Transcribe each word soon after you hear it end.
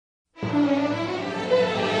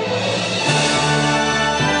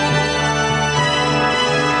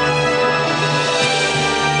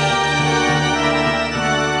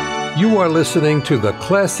are listening to the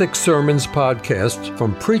Classic Sermons podcast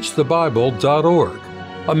from PreachTheBible.org,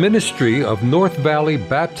 a ministry of North Valley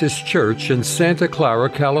Baptist Church in Santa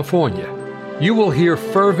Clara, California. You will hear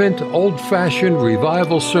fervent, old-fashioned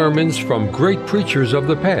revival sermons from great preachers of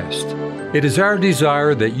the past. It is our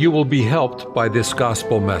desire that you will be helped by this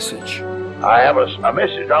gospel message. I have a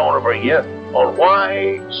message I want to bring you on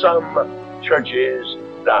why some churches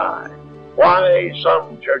die. Why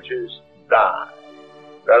some churches die.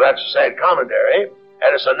 Now, that's a sad commentary, and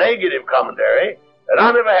it's a negative commentary, and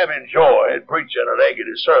I never have enjoyed preaching a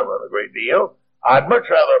negative sermon a great deal. I'd much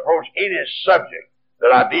rather approach any subject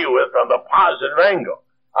that I deal with from the positive angle.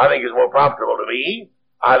 I think it's more profitable to me.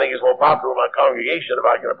 I think it's more profitable to my congregation if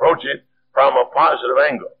I can approach it from a positive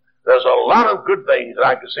angle. There's a lot of good things that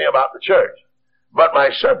I can say about the church, but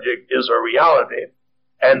my subject is a reality,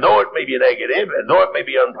 and though it may be negative, and though it may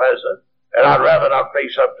be unpleasant, and I'd rather not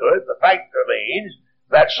face up to it, the fact remains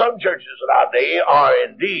that some churches in our day are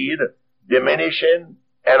indeed diminishing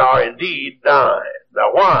and are indeed dying.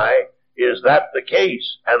 Now, why is that the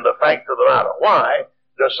case? And the fact of the matter, why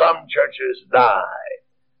do some churches die?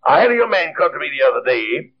 I had a young man come to me the other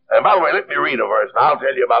day, and by the way, let me read a verse, and I'll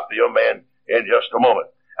tell you about the young man in just a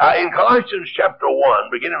moment. In Colossians chapter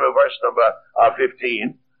 1, beginning with verse number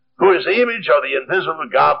 15, who is the image of the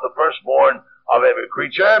invisible God, the firstborn of every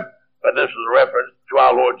creature, but this is a reference to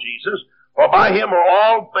our Lord Jesus. For by him are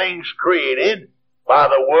all things created, by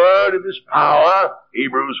the word of his power,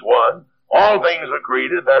 Hebrews 1. All things are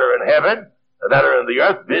created that are in heaven, that are in the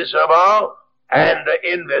earth, visible and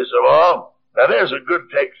invisible. Now there's a good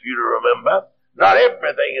text for you to remember. Not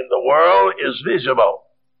everything in the world is visible.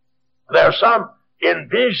 There are some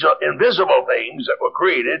invisible things that were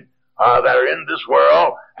created that are in this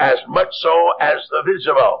world as much so as the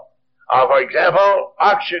visible. For example,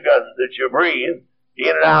 oxygen that you breathe in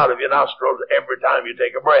and out of your nostrils every time you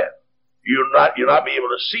take a breath. You'll not be able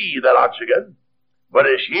to see that oxygen, but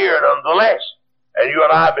it's here nonetheless. And you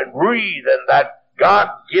and I have been breathing that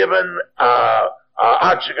God-given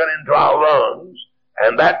oxygen into our lungs,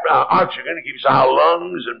 and that oxygen keeps our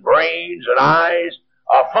lungs and brains and eyes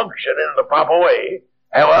functioning in the proper way.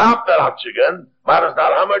 And without that oxygen, matters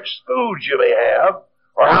not how much food you may have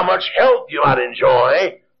or how much health you might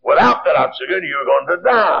enjoy, without that oxygen, you're going to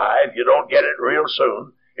die if you don't get it real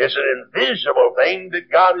soon. It's an invisible thing that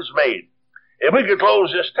God has made. If we could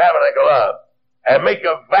close this tabernacle up and make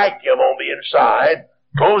a vacuum on the inside,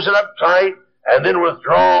 close it up tight, and then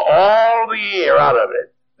withdraw all the air out of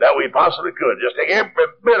it that we possibly could, just take every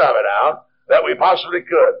bit of it out that we possibly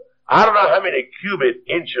could. I don't know how many cubic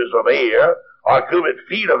inches of air or cubic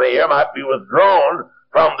feet of air might be withdrawn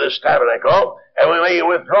from this tabernacle, and we may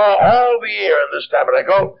withdraw all the air in this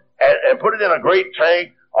tabernacle and put it in a great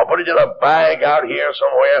tank or put it in a bag out here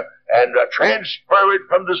somewhere and transfer it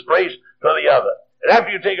from this place to the other. And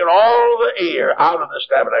after you've taken all the air out of this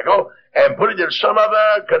tabernacle and put it in some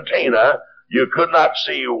other container, you could not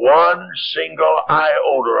see one single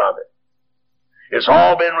iota of it. It's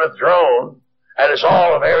all been withdrawn, and it's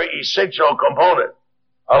all a very essential component,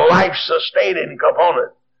 a life-sustaining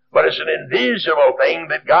component. But it's an invisible thing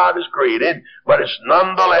that God has created, but it's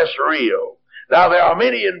nonetheless real. Now, there are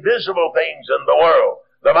many invisible things in the world.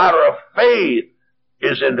 The matter of faith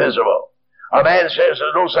is invisible. A man says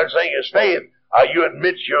there's no such thing as faith. You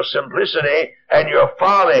admit your simplicity and your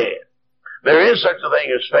folly. There is such a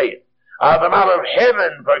thing as faith. The matter of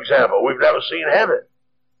heaven, for example, we've never seen heaven,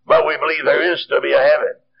 but we believe there is to be a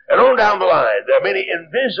heaven. And on down the line, there are many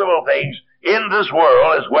invisible things in this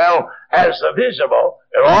world as well as the visible,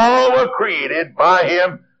 and all were created by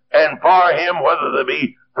him and for him, whether they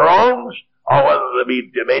be thrones or whether they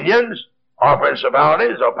be dominions or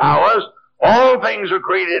principalities or powers. All things are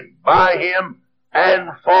created by him and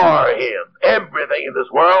for him. Everything in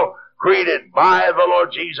this world created by the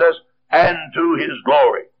Lord Jesus and to his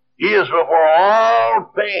glory. He is before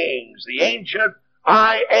all things, the ancient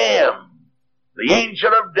I am. The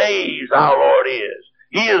Ancient of Days, our Lord is.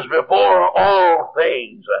 He is before all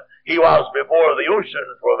things. He was before the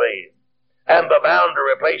oceans were made and the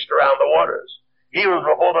boundary placed around the waters. He was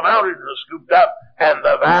before the mountains were scooped up and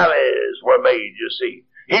the valleys were made, you see.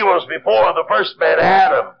 He was before the first man,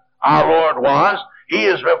 Adam, our Lord was. He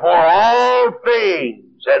is before all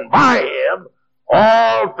things, and by him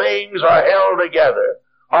all things are held together.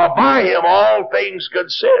 Or by him all things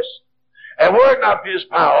consist. And were it not for his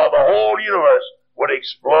power, the whole universe would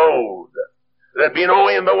explode. There'd be no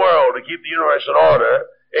way in the world to keep the universe in order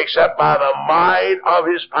except by the might of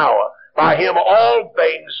his power. By him all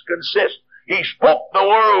things consist. He spoke the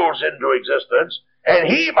worlds into existence, and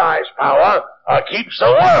he by his power keeps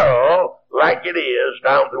the world like it is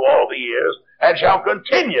down through all the years, and shall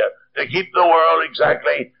continue to keep the world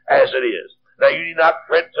exactly as it is. Now, you need not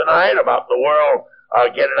fret tonight about the world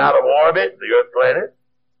getting out of orbit, the Earth planet,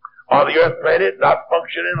 or the Earth planet not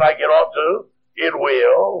functioning like it ought to. It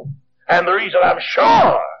will. And the reason I'm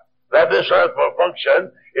sure that this earth will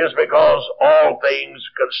function is because all things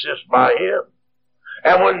consist by Him.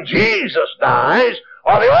 And when Jesus dies,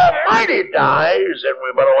 or the Almighty dies, then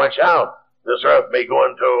we better watch out. This earth may go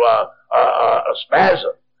into a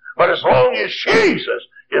spasm. But as long as Jesus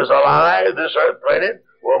is alive, this earth planet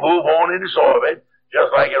will move on in its orbit,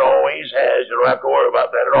 just like it always has. You don't have to worry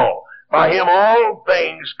about that at all. By Him all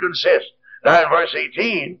things consist. Now in verse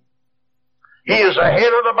 18, He is the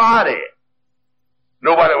head of the body.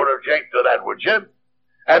 Nobody would object to that, would you?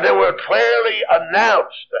 And then we're clearly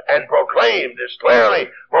announced and proclaimed, it's clearly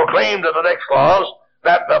proclaimed in the next clause,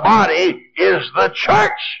 that the body is the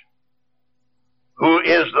church, who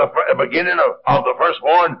is the beginning of the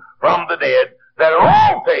firstborn from the dead, that in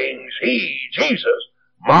all things He, Jesus,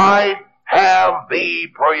 might have the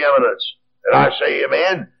preeminence. And I say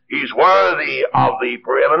amen. He's worthy of the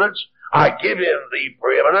preeminence. I give Him the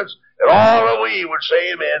preeminence. And all that we would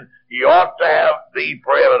say amen, He ought to have the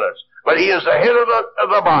preeminence. But He is the head of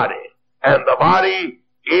the body. And the body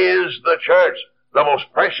is the church. The most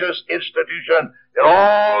precious institution in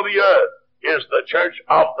all the earth is the church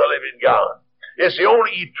of the living God. It's the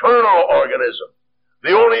only eternal organism.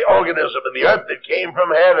 The only organism in the earth that came from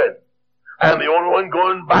heaven. And the only one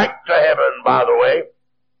going back to heaven, by the way.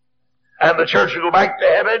 And the church will go back to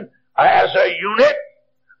heaven as a unit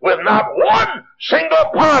with not one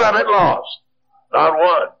single part of it lost. Not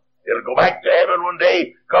one. It'll go back to heaven one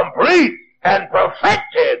day, complete and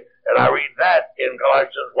perfected. And I read that in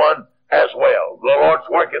Colossians 1 as well. The Lord's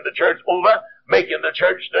working the church over, making the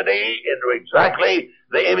church today into exactly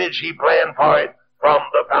the image He planned for it from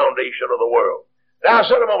the foundation of the world. Now, I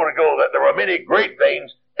said a moment ago that there were many great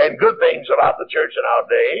things and good things about the church in our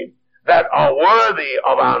day that are worthy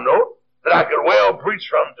of our note, that I could well preach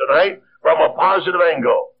from tonight from a positive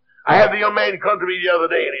angle. I had the young man come to me the other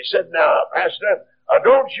day, and he said, now, Pastor,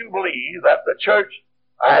 don't you believe that the church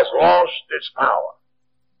has lost its power?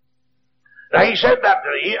 Now, he said that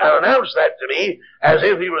to me, and announced that to me, as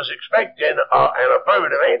if he was expecting an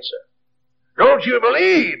affirmative answer. Don't you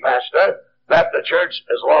believe, Pastor, that the church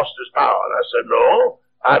has lost its power? And I said, no,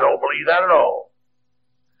 I don't believe that at all.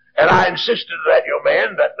 And I insisted to that young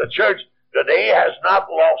man that the church today has not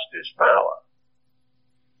lost its power.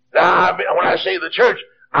 Now, when I say the church,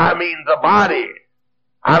 I mean the body.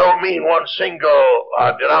 I don't mean one single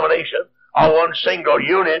denomination or one single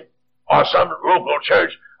unit or some local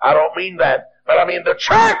church. I don't mean that. But I mean the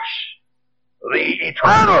church, the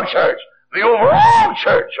eternal church, the overall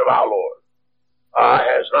church of our Lord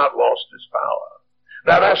has not lost its power.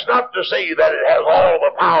 Now, that's not to say that it has all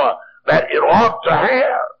the power that it ought to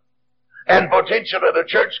have and potentially the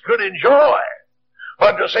church could enjoy.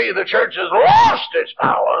 But to say the church has lost its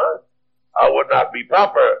power would not be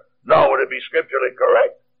proper, nor would it be scripturally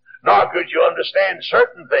correct. Nor could you understand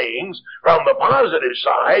certain things from the positive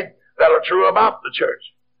side that are true about the church.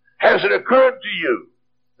 Has it occurred to you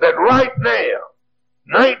that right now,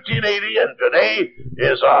 1980, and today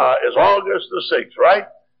is August the 6th, right?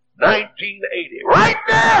 1980. Right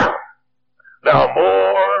now, there are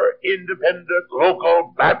more independent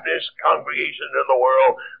local Baptist congregations in the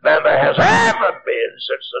world than there has ever been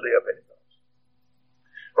since the day of Pentecost.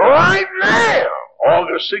 Right now,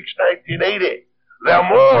 August 6, 1980, there are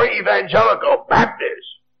more evangelical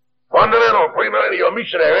Baptists, fundamental premillennial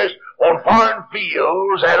missionaries on foreign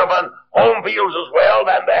fields and on home fields as well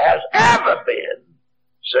than there has ever been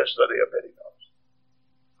since the day of Pentecost.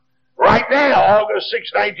 Right now, August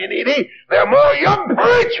 6, 1980, there are more young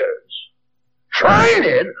preachers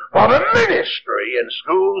training for the ministry in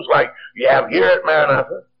schools like you have here at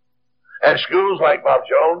Maranatha, and schools like Bob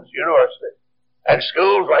Jones University, and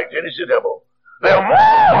schools like Tennessee Temple. There are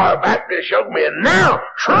more Baptist young men now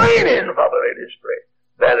training for the ministry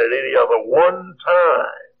than at any other one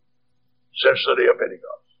time since the day of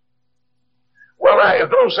Pentecost. Well, now, if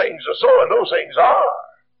those things are so, and those things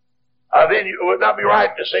are, then it would not be right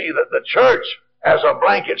to say that the church, as a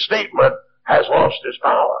blanket statement, has lost its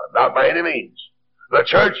power. Not by any means. The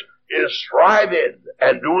church is thriving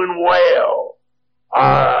and doing well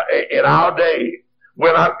in our day.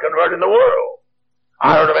 We're not converting the world.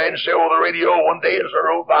 I heard a man say over the radio one day as I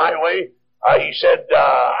rode the highway, he said,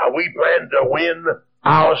 we plan to win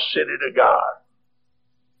our city to God.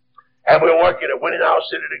 And we're working at winning our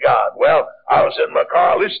city to God. Well, I was in my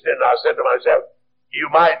car listening, and I said to myself, you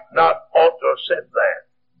might not ought to have said that.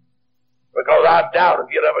 Because I doubt if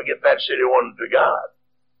you'd ever get that city won to God.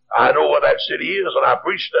 I know where that city is, and I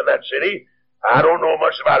preached in that city, I don't know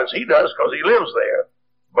much about it as he does because he lives there,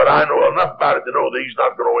 but I know enough about it to know that he's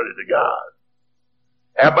not going to win it to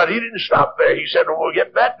God. But he didn't stop there. He said, when we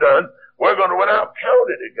get that done, we're going to win our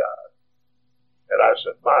county to God. And I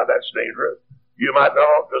said, my, that's dangerous. You might not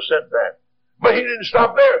ought to have said that. But he didn't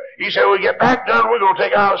stop there. He said, when we get that done, we're going to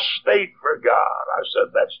take our state for God. I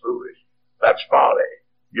said, that's foolish. That's folly.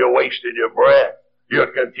 You're wasting your breath.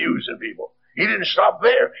 You're confusing people. He didn't stop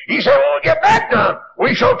there. He said, when we get that done,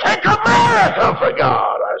 we shall take America for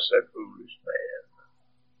God. I said, foolish man.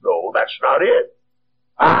 No, that's not it.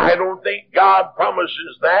 I don't think God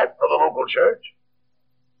promises that for the local church.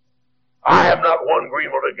 I have not won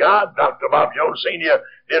Greenville to God. Dr. Bob Jones Sr.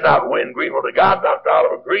 did not win Greenville to God. Dr.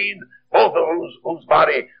 Oliver Green, both of whose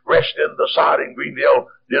body rests in the sod in Greenville,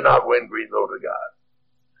 did not win Greenville to God.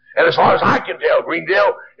 And as far as I can tell,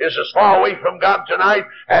 Greendale is as far away from God tonight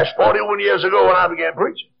as 41 years ago when I began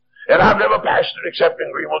preaching. And I've never pastored except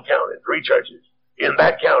in Greenville County, 3 churches in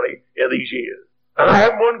that county in these years. And I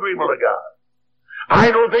haven't won Greenville to God.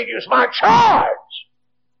 I don't think it's my charge.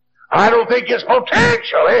 I don't think it's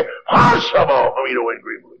potentially possible for me to win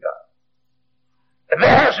Greenville to God. And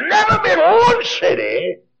there has never been one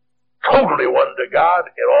city totally won to God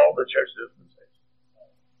in all the church dispensations.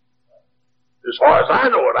 As far as I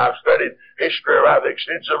know it, I've studied history rather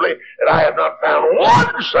extensively, and I have not found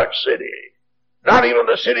one such city, not even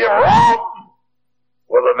the city of Rome,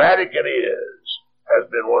 where the Vatican has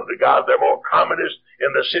been won to God. They're more communist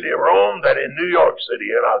in the city of Rome than in New York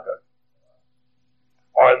City in our country,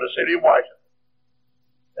 or in the city of Washington.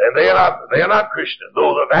 And they are not Christian,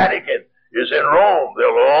 though the Vatican is in Rome.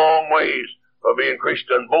 They're a long ways from being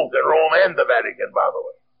Christian, both in Rome and the Vatican, by the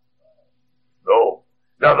way. No.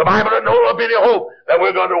 Now, the Bible doesn't hold up any hope that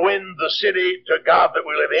we're going to win the city to God that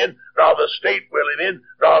we live in, nor the state we live in,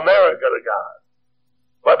 nor America to God.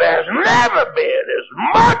 But there has never been as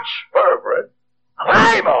much fervent,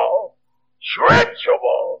 primal,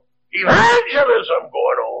 spiritual evangelism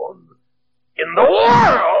going on in the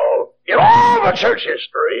world, in all the church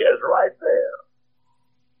history, as right there.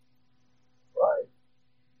 Right?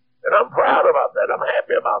 And I'm proud about that. I'm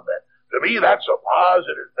happy about that. To me, that's a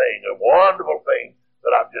positive thing, a wonderful thing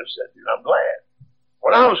that I've just said to you. I'm glad.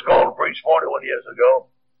 When I was called to preach 41 years ago,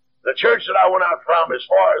 the church that I went out from, as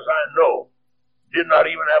far as I know, did not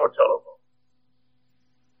even have a telephone.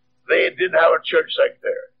 They didn't have a church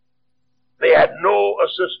secretary. They had no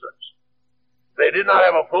assistants. They did not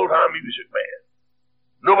have a full-time music man.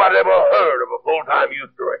 Nobody ever heard of a full-time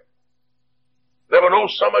youth director. There were no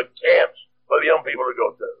summer camps for the young people to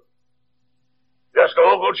go to. Just a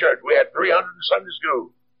local church. We had 300 in Sunday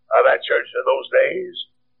school of that church in those days.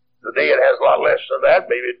 Today it has a lot less than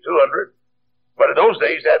that, maybe 200. But in those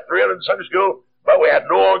days they had 300 in Sunday school, but we had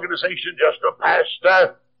no organization, just a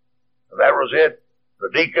pastor. And that was it.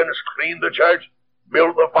 The deacons cleaned the church,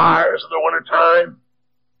 built the fires in the winter time,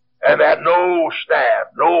 and they had no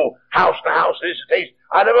staff, no house-to-house visitation.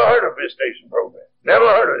 I never heard of a visitation program. Never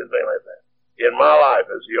heard of anything like that in my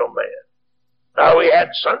life as a young man. Now we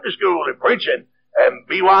had Sunday school and preaching and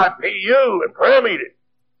BYPU and prayer meeting.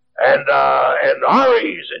 And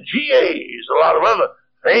REs and GAs, a lot of other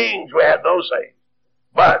things. We had those things.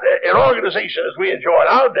 But in organization as we enjoyed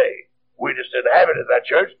our day, we just didn't have it at that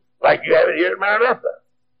church like you have it here at Maranatha.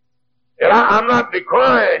 And I'm not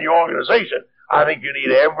decrying your organization. I think you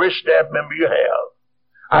need every staff member you have.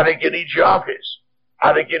 I think you need your office.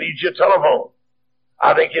 I think you need your telephone.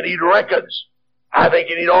 I think you need records. I think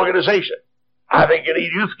you need organization. I think you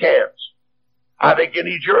need youth camps. I think you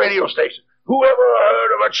need your radio station. Whoever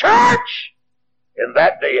heard of a church in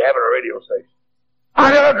that day having a radio station?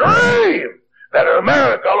 I never dreamed that in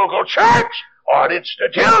America, a local church or an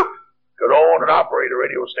institute could own and operate a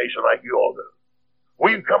radio station like you all do.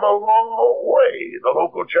 We've come a long way. The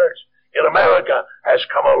local church in America has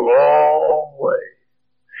come a long way.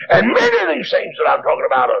 And many of these things that I'm talking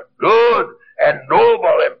about are good and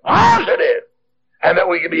noble and positive, and that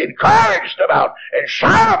we can be encouraged about and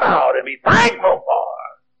shout about and be thankful for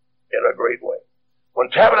in a great way. When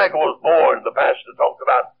Tabernacle was born, the pastor talked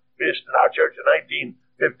about visiting our church in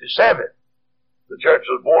 1957. The church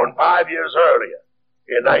was born 5 years earlier,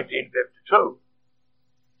 in 1952.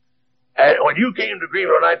 And when you came to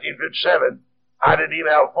Greenville in 1957, I didn't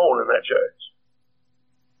even have a phone in that church.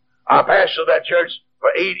 I pastored that church for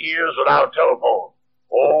 8 years without a telephone.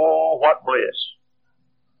 Oh, what bliss.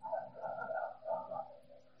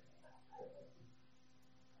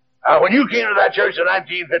 When you came to that church in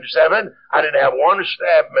 1957, I didn't have one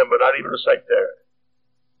staff member, not even a secretary.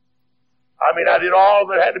 I mean, I did all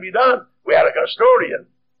that had to be done. We had a custodian.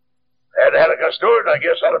 Had a custodian, I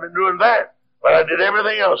guess I'd have been doing that. But I did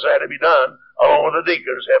everything else that had to be done, along with the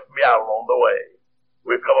deacons helping me out along the way.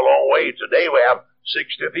 We've come a long way. Today we have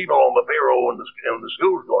 60 people on the payroll in the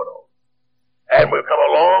schools going on. And we've come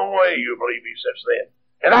a long way, you believe me, since then.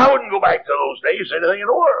 And I wouldn't go back to those days, anything in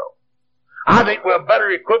the world. I think we're better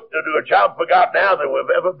equipped to do a job for God now than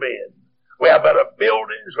we've ever been. We have better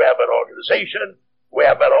buildings, we have better organization, we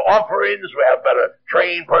have better offerings, we have better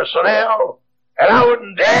trained personnel. And I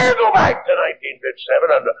wouldn't dare go back to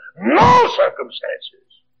 1957 under no circumstances.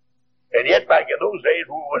 And yet back in those days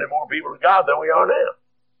we were winning more people to God than we are now.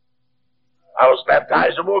 I was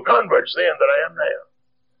baptizing more converts then than I am now.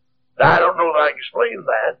 Now, I don't know that I can explain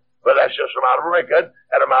that, but that's just a matter of record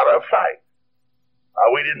and a matter of fact.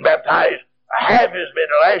 We didn't baptize half as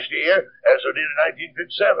many last year as we did in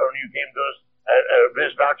 1957 when you came to us and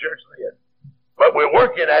visit our church then. But we're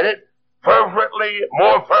working at it fervently,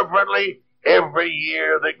 more fervently, every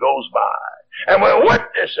year that goes by. And we're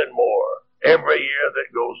witnessing more every year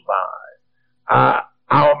that goes by.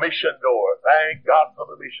 Our mission door. Thank God for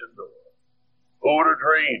the mission door. Who would have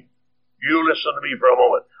dreamed? You listen to me for a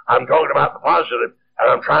moment. I'm talking about the positive, and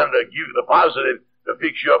I'm trying to give you the positive to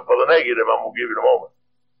fix you up for the negative. I'm going to give you in a moment.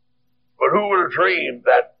 But who would have dreamed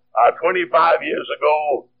that 25 years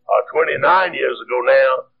ago, 29 years ago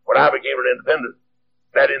now, when I became an independent,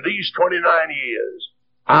 that in these 29 years,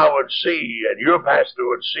 I would see, and your pastor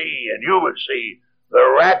would see, and you would see,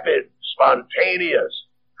 the rapid, spontaneous,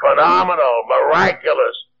 phenomenal,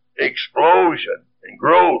 miraculous explosion and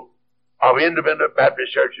growth of independent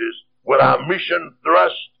Baptist churches with our mission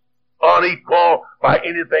thrust unequal by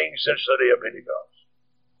anything since the day of Pentecost.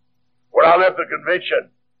 When I left the convention,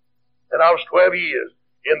 and I was 12 years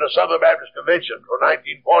in the Southern Baptist Convention from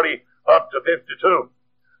 1940 up to 52.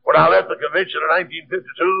 When I left the convention in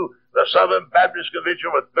 1952, the Southern Baptist Convention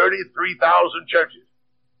with 33,000 churches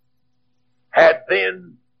had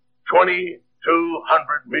then 2,200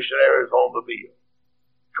 missionaries on the field.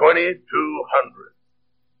 2,200.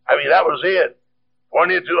 I mean, that was it.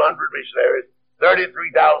 2,200 missionaries, 33,000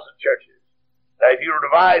 churches. Now, if you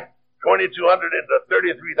divide 2,200 into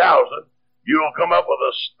 33,000, you will come up with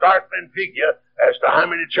a startling figure as to how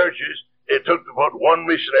many churches it took to put one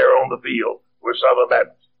missionary on the field with Southern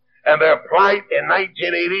Baptists. And their plight in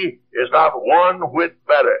 1980 is not one whit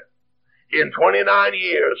better. In 29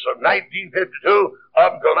 years, from 1952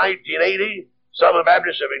 up until 1980, Southern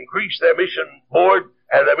Baptists have increased their mission board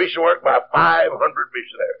and their mission work by 500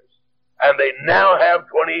 missionaries. And they now have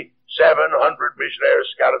 2,700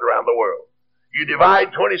 missionaries scattered around the world. You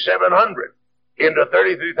divide 2,700 into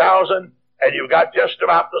 33,000, and you've got just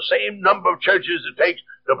about the same number of churches it takes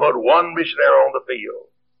to put one missionary on the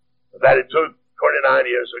field that it took 29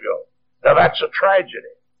 years ago. Now that's a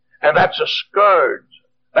tragedy, and that's a scourge,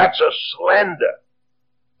 that's a slander,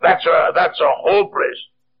 that's a hopeless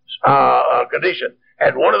condition.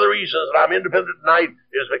 And one of the reasons that I'm independent tonight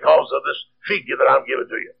is because of this figure that I'm giving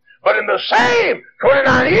to you. But in the same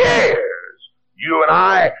 29 years, you and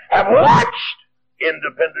I have watched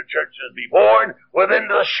independent churches be born within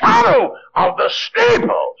the shadow of the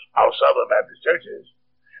steeples of Southern Baptist churches.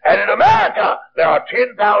 And in America, there are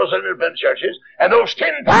 10,000 independent churches, and those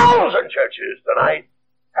 10,000 churches tonight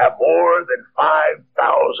have more than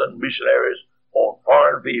 5,000 missionaries on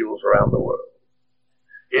foreign fields around the world.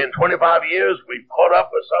 In 25 years, we've caught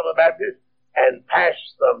up with Southern Baptists and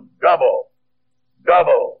passed them double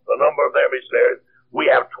the number of their missionaries. We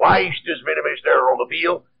have twice as many missionaries on the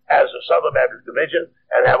field as the Southern Baptist Convention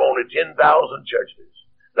and have only 10,000 churches.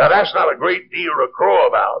 Now that's not a great deal to crow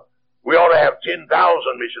about. We ought to have 10,000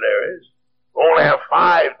 missionaries. We only have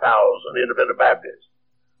 5,000 independent Baptists.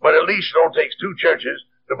 But at least it only takes two churches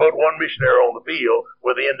to put one missionary on the field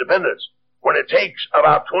with the independents, when it takes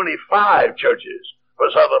about 25 churches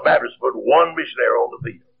for Southern Baptists to put one missionary on the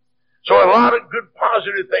field. So a lot of good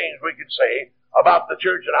positive things we can say about the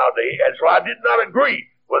church in our day, and so I did not agree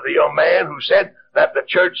with the young man who said that the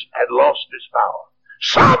church had lost its power.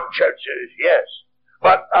 Some churches, yes,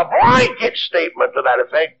 but a blanket statement to that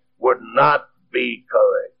effect would not be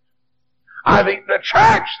correct. I think the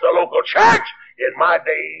church, the local church, in my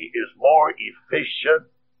day is more efficient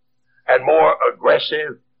and more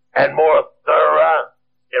aggressive and more thorough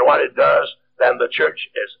in what it does than the church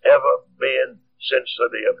has ever been since the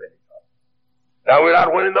day of Pentecost. Now, we're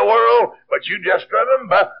not winning the world, but you just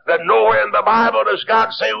remember that nowhere in the Bible does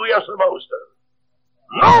God say we are supposed to.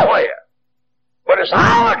 Nowhere. But it's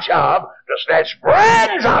our job to snatch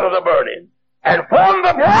brands out of the burning and form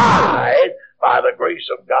the bride by the grace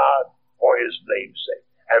of God for His name's sake.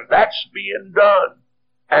 And that's being done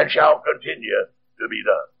and shall continue to be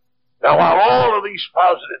done. Now, while all of these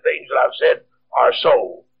positive things that I've said are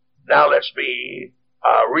so, now let's be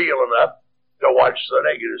real enough to watch the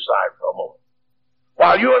negative side for a moment.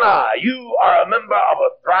 While you are a member of a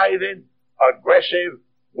thriving, aggressive,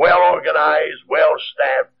 well-organized,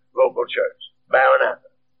 well-staffed local church, Maranatha.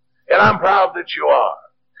 And I'm proud that you are.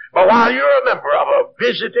 But while you're a member of a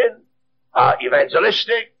visiting,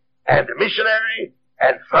 evangelistic, and missionary,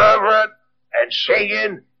 and fervent, and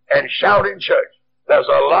singing, and shouting church, there's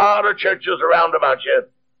a lot of churches around about you,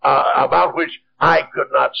 about which I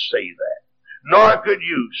could not say that. Nor could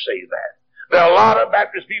you say that. There are a lot of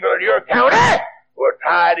Baptist people in your county who are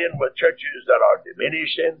tied in with churches that are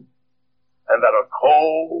diminishing, and that are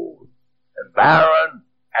cold, and barren,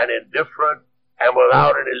 and indifferent, and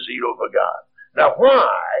without any zeal for God. Now,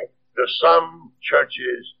 why do some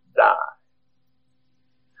churches die?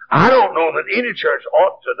 I don't know that any church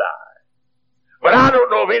ought to die. But I don't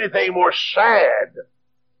know of anything more sad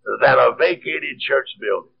than a vacated church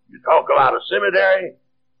building. You talk about a cemetery,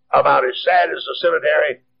 about as sad as a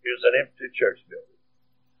cemetery is an empty church building.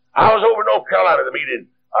 I was over in North Carolina at a meeting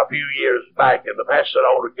a few years back, and the pastor said,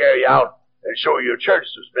 I want to carry you out and show you a church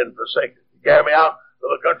that's been forsaken. He carried me out to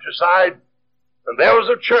the countryside, and there was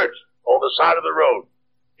a church on the side of the road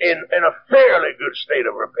in a fairly good state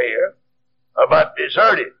of repair, but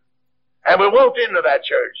deserted. And we walked into that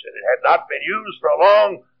church, and it had not been used for a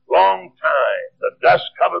long, long time. The dust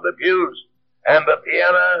covered the pews, and the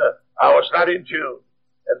piano was not in tune,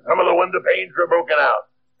 and some of the window panes were broken out,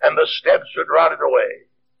 and the steps had rotted away.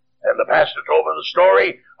 And the pastor told me the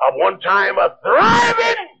story of one time a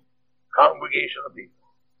thriving congregation of people.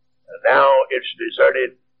 And now it's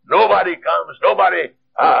deserted. Nobody comes. Nobody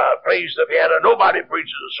plays the piano. Nobody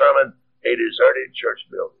preaches a sermon. A deserted church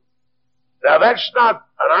building. Now that's not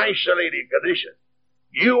an isolated condition.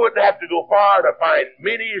 You would have to go far to find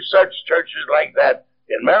many such churches like that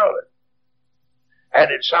in Maryland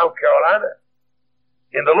and in South Carolina.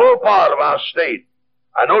 In the lower part of our state,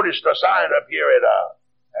 I noticed a sign up here at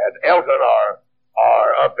Elton or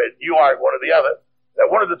up at Newark, one or the other, that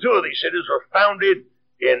one of the two of these cities were founded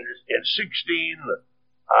in 1690,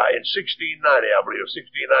 I believe,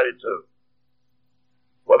 1692.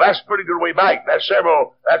 Well, that's a pretty good way back. That's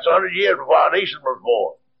 100 years before our nation was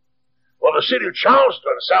born. Well, the city of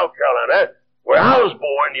Charleston, South Carolina, where I was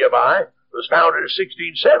born nearby, was founded in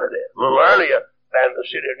 1670, a little earlier than the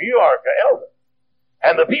city of New York or Elton.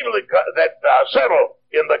 And the people that settled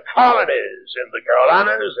in the colonies, in the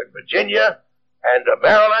Carolinas and Virginia and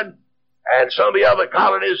Maryland and some of the other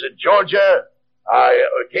colonies in Georgia,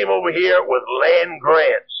 came over here with land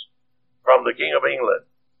grants from the King of England.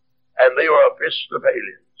 And they were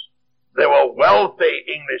Episcopalians. They were wealthy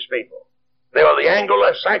English people. They were the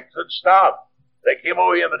Anglo-Saxon stock that came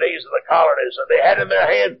over here in the days of the colonies, and they had in their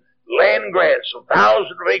hand land grants of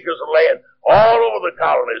thousands of acres of land all over the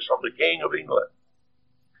colonies from the King of England.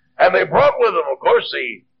 And they brought with them, of course,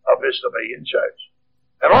 the Episcopalian Church.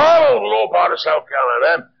 And all over the lower part of South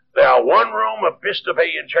Carolina, there are one-room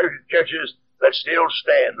Episcopalian churches that still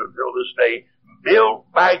stand until this day,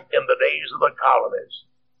 built back in the days of the colonies.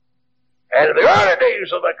 And in the early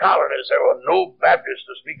days of the colonies, there were no Baptists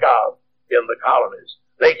to speak of in the colonies.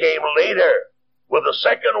 They came later with the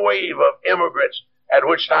second wave of immigrants, at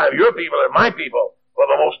which time your people and my people, for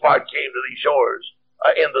the most part, came to these shores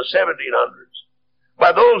in the 1700s.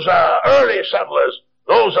 But those early settlers,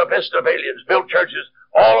 those Episcopalians, built churches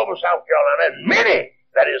all over South Carolina, and many,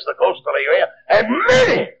 that is the coastal area, and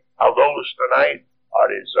many of those tonight are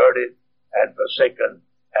deserted and forsaken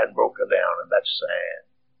and broken down, and that's sad.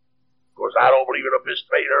 Of course, I don't believe in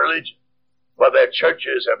Episcopalian religion, but their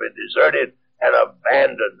churches have been deserted and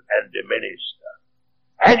abandoned and diminished.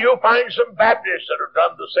 And you'll find some Baptists that have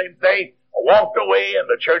done the same thing, walked away, and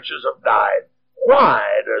the churches have died. Why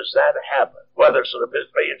does that happen? Whether it's an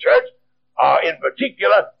Episcopalian church, or in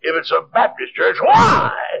particular, if it's a Baptist church,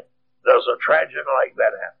 why does a tragedy like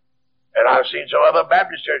that happen? And I've seen some other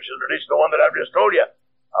Baptist churches, at least the one that I've just told you,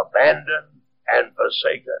 abandoned and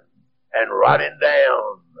forsaken and rotting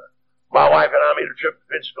down. My wife and I made a trip to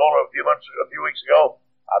Pensacola a few weeks ago.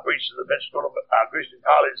 I preached at the Pensacola Christian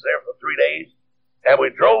College there for 3 days, and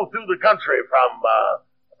we drove through the country from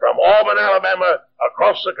Auburn, Alabama,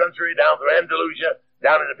 across the country down through Andalusia,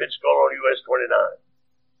 down into Pensacola on US 29.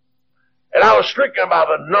 And I was stricken by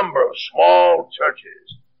the number of small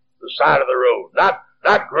churches, the side of the road,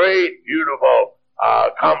 not great, beautiful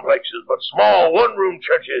complexes, but small one-room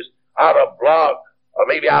churches out of block or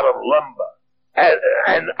maybe out of lumber.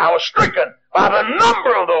 And I was stricken by the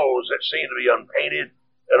number of those that seemed to be unpainted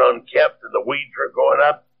and unkept, and the weeds were going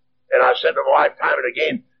up. And I said to my wife time and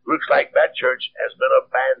again, looks like that church has been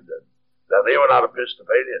abandoned. Now, they were not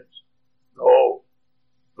Episcopalians. No,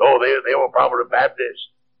 they were probably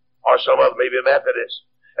Baptists or some other, maybe Methodists.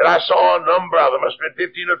 And I saw a number of them, must have been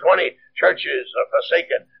 15 or 20 churches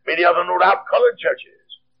forsaken. Many of them, no doubt, colored churches,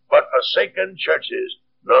 but forsaken churches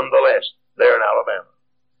nonetheless there in Alabama.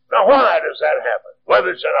 Now, why does that happen?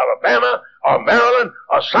 Whether it's in Alabama or Maryland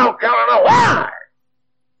or South Carolina, why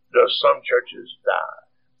does some churches die?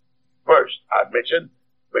 First, I'd mention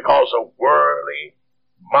because of worldly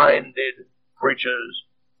minded preachers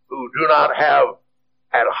who do not have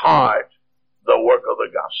at heart the work of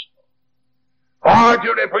the gospel. Far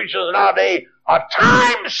too many preachers nowadays are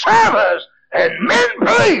time servers and men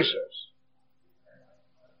pleasers.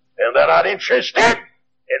 And they're not interested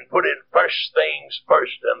in putting first things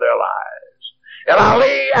first in their lives. And I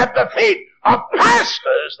lay at the feet of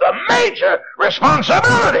pastors the major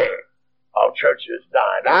responsibility of churches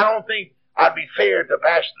dying. Now, I don't think I'd be fair to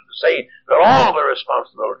pastors to say that all the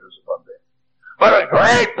responsibilities are upon them. But a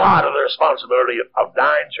great part of the responsibility of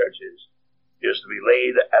dying churches is to be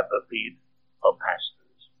laid at the feet of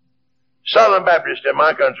pastors. Southern Baptists in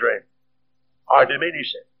my country are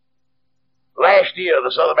diminishing. Last year,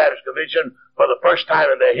 the Southern Baptist Convention, for the first time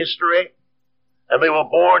in their history, and they were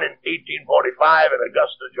born in 1845 in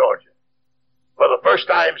Augusta, Georgia. For the first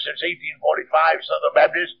time since 1845, Southern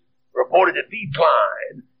Baptists reported a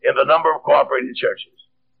decline in the number of cooperating churches.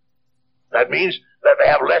 That means that they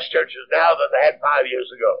have less churches now than they had 5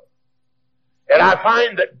 years ago. And I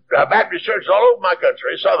find that Baptist churches all over my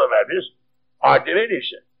country, Southern Baptists, are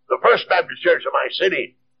diminishing. The First Baptist Church of my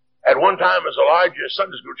city at one time was the largest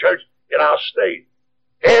Sunday school church in our state.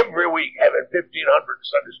 Every week having 1,500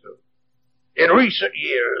 Sunday school. In recent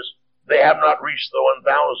years, they have not reached the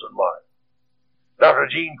 1,000 mark. Dr.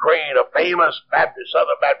 Gene Crane, a famous Baptist,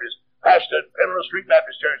 Southern Baptist, pastored Penland Street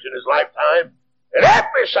Baptist Church in his lifetime, and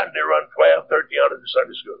every Sunday run 1,200, 1,300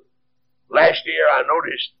 Sunday school. Last year, I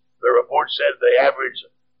noticed the report said they averaged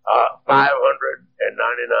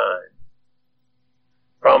 599.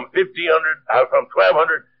 From 1,200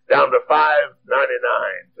 down to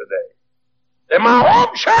 599 today. And my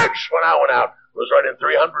home church, when I went out, was running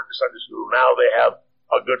 300 Sunday school. Now they have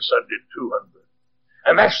a good Sunday 200.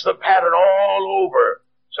 And that's the pattern all over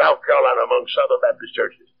South Carolina among Southern Baptist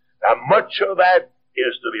churches. Now much of that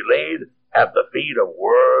is to be laid at the feet of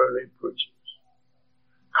worldly preachers.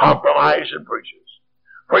 Compromising preachers.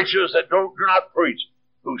 Preachers that do not preach,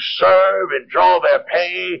 who serve and draw their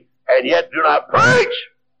pay and yet do not preach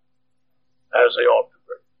as they ought to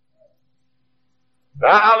preach.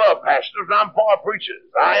 Now, I love pastors and I'm for preachers.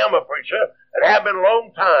 I am a preacher and have been a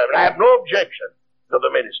long time, and I have no objection to the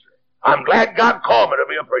ministry. I'm glad God called me to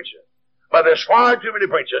be a preacher. But there's far too many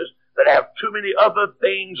preachers that have too many other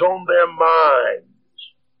things on their minds.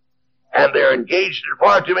 And they're engaged in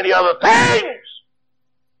far too many other things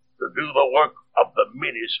to do the work of the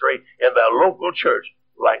ministry in their local church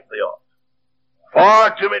like they ought.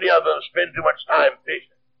 Far too many of them spend too much time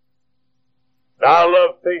fishing. Now, I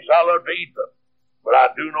love fish, I love to eat them, but I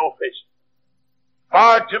do no fishing.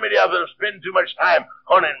 Far too many of them spend too much time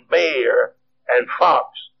hunting bear and fox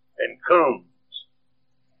and coons.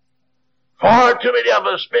 Far too many of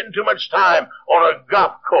them spend too much time on a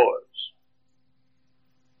golf course.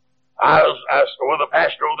 I was with a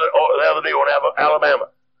pastor the other day on Alabama,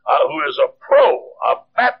 who is a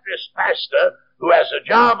Baptist pastor who has a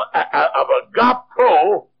job of a golf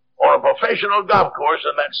pro on a professional golf course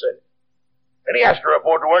in that city. And he has to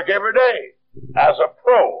report to work every day as a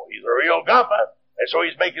pro. He's a real golfer, and so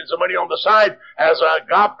he's making some money on the side as a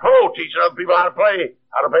golf pro, teaching other people how to play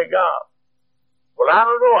golf. Well, I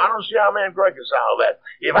don't know. I don't see how a man can reconcile that.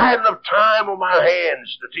 If I had enough time on my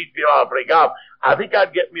hands to teach people how to play golf, I think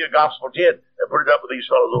I'd get me a gospel tent and put it up with these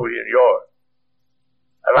fellows over here in yours.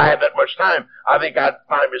 If I had that much time, I think I'd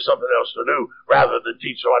find me something else to do rather than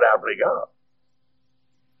teach someone how to play golf.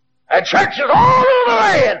 And churches all over the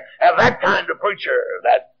land have that kind of preacher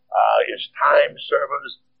that is time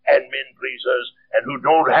servers and men pleasers and who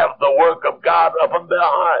don't have the work of God upon their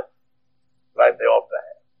heart like they ought to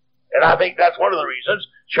have. And I think that's one of the reasons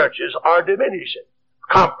churches are diminishing.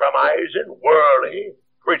 Compromising, worldly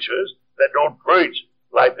preachers that don't preach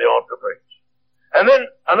like they ought to preach. And then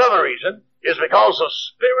another reason is because of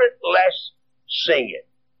spiritless singing.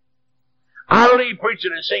 I believe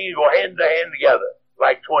preaching and singing go hand to hand together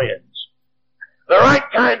like twins. The right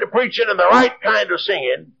kind of preaching and the right kind of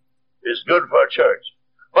singing is good for a church.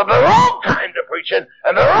 But the wrong kind of preaching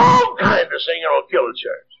and the wrong kind of singing will kill a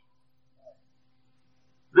church.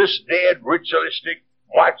 This dead ritualistic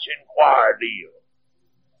marching choir deal,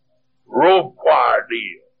 robe choir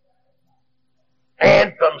deal,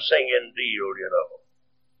 anthem singing deal, you know.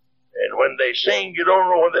 And when they sing, you don't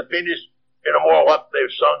know when they finish any more what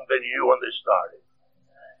they've sung than you when they started.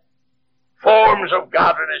 Forms of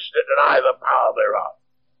godliness that deny the power thereof.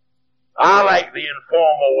 I like the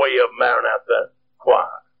informal way of Maranatha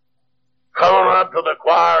choir. Coming up to the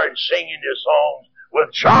choir and singing your songs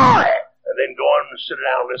with joy, and then going and sit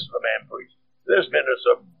down and listen to the man preach. This business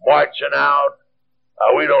of marching out,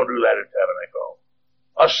 we don't do that at Tabernacle.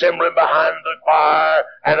 Assembling behind the choir,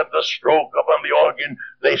 and at the stroke upon the organ,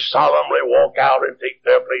 they solemnly walk out and take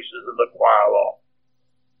their places in the choir loft.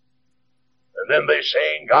 And then they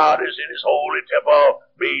sing, God is in his holy temple,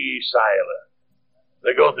 be silent.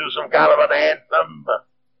 They go through some kind of an anthem,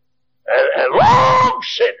 and long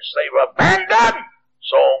since they've abandoned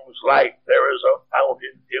songs like there is a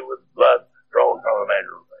fountain filled with blood drawn from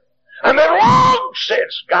Emmanuel. And they've long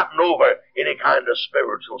since gotten over any kind of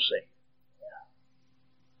spiritual sin.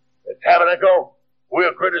 At Tabernacle,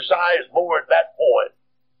 we'll criticize more at that point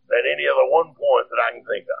than any other one point that I can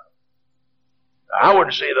think of. I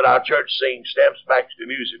wouldn't say that our church sings Stamps Baxter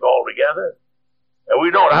music altogether. And we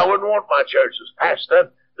don't. I wouldn't want my church as pastor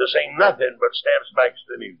to sing nothing but Stamps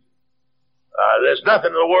Baxter music. There's nothing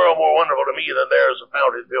in the world more wonderful to me than there is a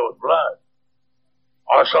fountain filled with blood.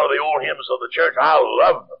 Or some of the old hymns of the church. I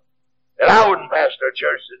love them. And I wouldn't pastor a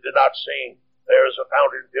church that did not sing, there is a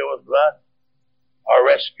fountain filled with blood, or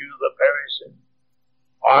rescue the perishing,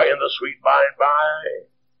 or in the sweet by and by,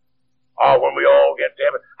 or when we all get to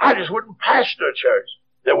heaven. I just wouldn't pastor a church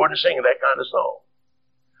that wouldn't sing that kind of song.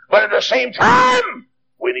 But at the same time,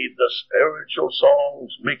 we need the spiritual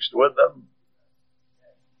songs mixed with them.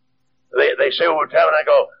 They say over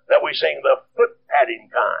Tabernacle that we sing the foot padding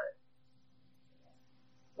kind.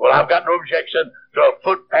 Well, I've got no objection to a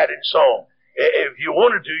foot padding song. If you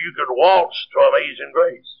wanted to, you could waltz to Amazing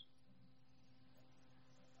Grace.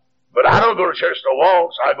 But I don't go to church to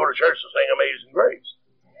waltz. I go to church to sing Amazing Grace.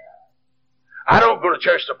 I don't go to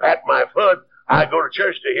church to pat my foot. I go to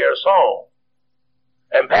church to hear a song.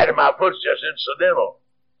 And patting my foot's just incidental.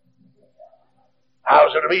 I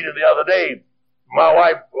was at a meeting the other day. My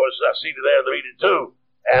wife was seated there in the meeting too.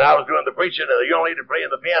 And I was doing the preaching and the young lady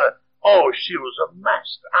playing the piano. Oh, she was a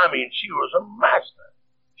master. I mean, she was a master.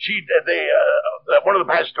 One of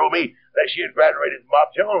the pastors told me that she had graduated from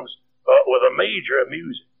Bob Jones with a major in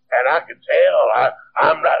music. And I could tell,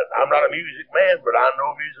 I'm not a music man, but I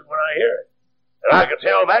know music when I hear it. And I could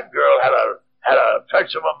tell that girl had a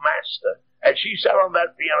touch of a master. And she sat on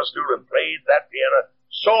that piano stool and played that piano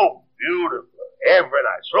so beautifully, every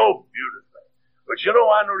night, so beautifully. But you know,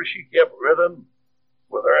 I noticed she kept rhythm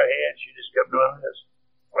with her head. She just kept doing this,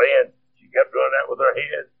 playing. She kept doing that with her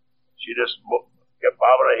head. She just kept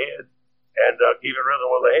bobbing her head and keeping rhythm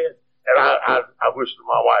with her head. And I whispered to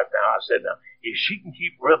my wife now, I said, now, if she can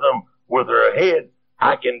keep rhythm with her head,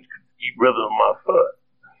 I can keep rhythm with my foot.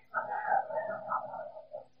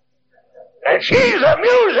 And she's a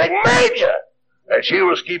music major. And she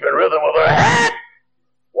was keeping rhythm with her head.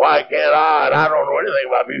 Why can't I, and I don't know anything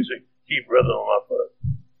about music, keep rhythm with my foot?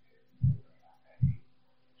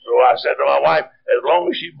 So I said to my wife, as long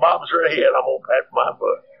as she bobs her head, I'm going to pat my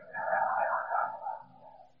foot.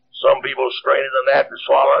 Some people strainer than that to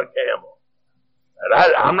swallow a camel. And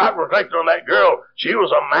I'm not reflecting on that girl. She was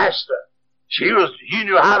a master. She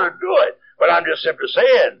knew how to do it. But I'm just simply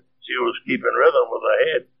saying, she was keeping rhythm with her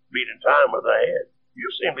head, beating time with her head.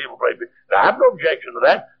 You've seen people play. Now, I have no objection to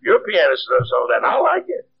that. Your pianist does some of that, and I like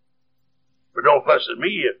it. But don't fuss at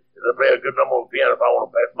me if they play a good number on the piano if I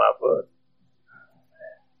want to pat my foot.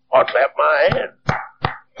 Or clap my hand.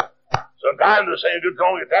 Sometimes they sing a good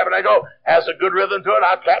song at Tabernacle, has a good rhythm to it,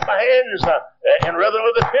 I clap my hands in rhythm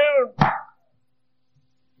with the tune.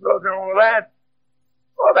 Nothing wrong with that.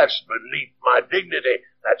 Well, that's beneath my dignity.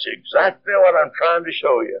 That's exactly what I'm trying to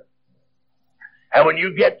show you. And when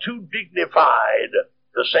you get too dignified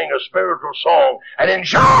to sing a spiritual song and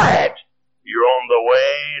enjoy it, you're on the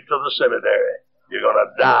way to the cemetery. You're going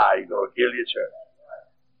to die. You're going to kill your church.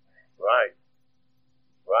 Right.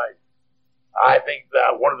 Right. I think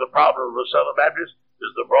that one of the problems with Southern Baptists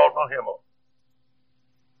is the Broadwell hymnal.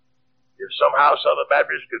 If somehow Southern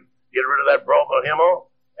Baptists could get rid of that Broadwell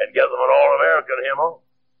hymnal and get them an All-American hymnal,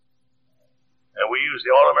 and we use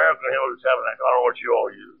the All-American hymnal to Tabernacle. I don't know what you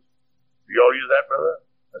all use. Do you all use that, brother?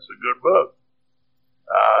 That's a good book.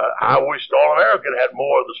 I wish the All-American had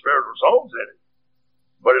more of the spiritual songs in it.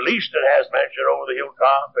 But at least it has Mansion Over the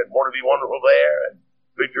Hilltop and Want to Be Wonderful There and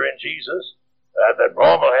Victory in Jesus. That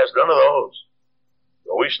Broadwell has none of those.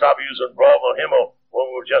 So we stopped using Broadwell hymnal when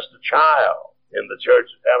we were just a child in the church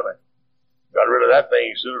at Tabernacle. Got rid of that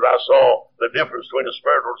thing as soon as I saw the difference between a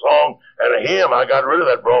spiritual song and a hymn. I got rid of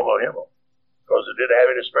that Broadwell hymnal because it didn't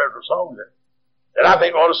have any spiritual songs in it. And I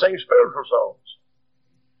think we ought to sing spiritual songs.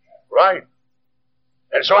 Right?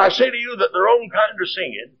 And so I say to you that the wrong kind of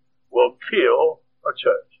singing will kill a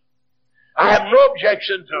church. I have no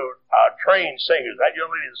objection to trained singers. That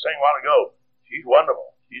young lady that sang a while ago, she's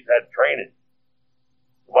wonderful. She's had training.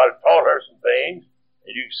 Somebody taught her some things,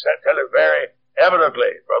 and you can tell it very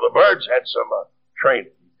evidently. Brother Bird's had some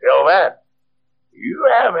training. You tell that. You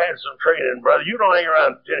have had some training, brother. You don't hang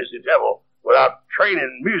around Tennessee Temple without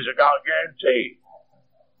training music, I'll guarantee.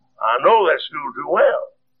 I know that school too well.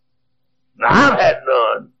 Now, I've had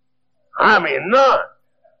none. I mean none.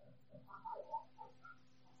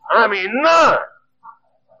 I mean none.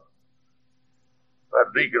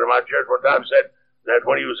 That deacon of my church one time said that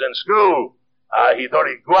when he was in school, he thought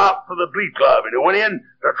he'd go out for the glee club. And he went in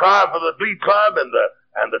to try for the glee club, and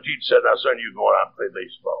the teacher said, now, son, you go out and play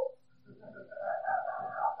baseball.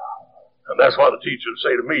 And that's why the teacher would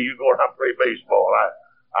say to me, you go out and play baseball.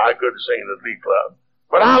 I couldn't sing in the glee club.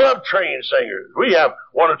 But I love trained singers. We have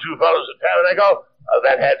one or two fellows at Tabernacle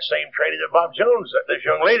that had the same training that Bob Jones, this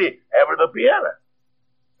young lady, had with the piano.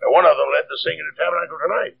 And one of them led the singing at Tabernacle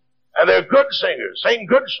tonight. And they're good singers, sing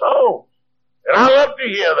good songs. And I love to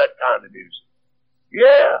hear that kind of music.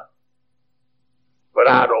 Yeah. But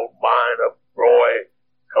I don't mind a boy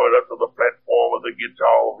coming up to the platform with a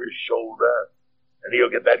guitar over his shoulder, and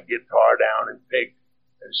he'll get that guitar down and pick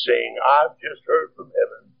and sing, I've just heard from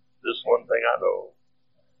heaven this one thing I know.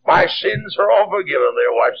 My sins are all forgiven.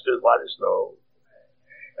 They're washed as white as snow.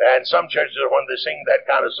 And some churches, when they sing that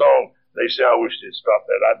kind of song, they say, I wish they'd stop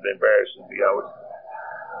that. I'd be embarrassed to be.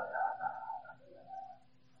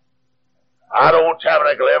 I don't want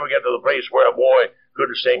Tabernacle to ever get to the place where a boy could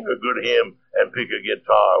sing a good hymn and pick a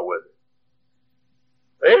guitar with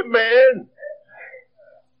it. Amen.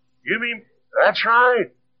 You mean, that's right.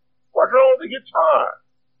 What's wrong with the guitar?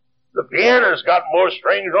 The piano's got more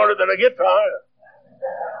strings on it than a guitar.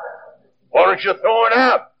 Why don't you throw it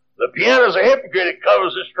out? The piano's a hypocrite. It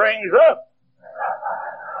covers the strings up.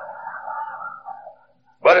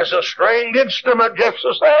 But it's a stringed instrument just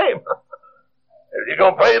the same. If you're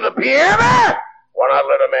going to play the piano, why not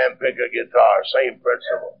let a man pick a guitar? Same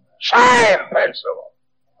principle. Same principle.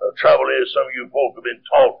 The trouble is some of you folk have been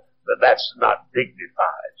taught that that's not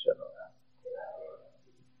dignified, you know.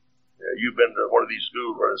 Yeah, you've been to one of these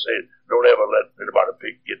schools where they say, don't ever let anybody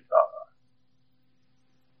pick guitar.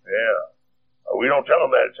 Yeah. We don't tell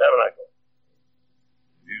them that at Tabernacle.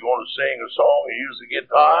 If you want to sing a song and use the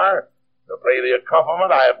guitar to play the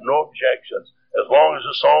accompaniment, I have no objections, as long as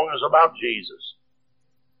the song is about Jesus.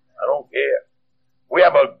 I don't care. We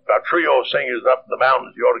have a trio of singers up in the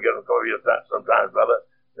mountains. You ought to get them over here sometimes, brother.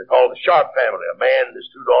 They're called the Sharp family, a man and his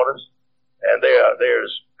two daughters. And they're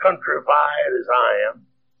as countrified as I am.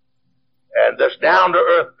 And just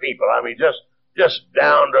down-to-earth people. I mean, just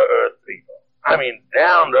down-to-earth people. I mean,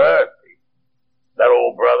 down-to-earth people. That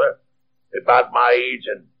old brother, about my age,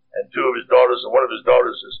 and two of his daughters, and one of his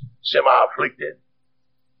daughters is semi-afflicted.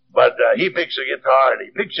 But he picks a guitar, and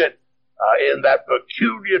he picks it in that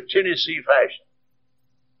peculiar Tennessee fashion.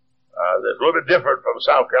 That's a little bit different from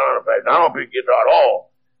South Carolina fashion. I don't pick guitar at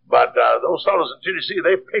all. But those fellows in Tennessee,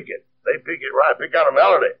 they pick it. They pick it right, pick out a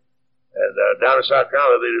melody. And down in South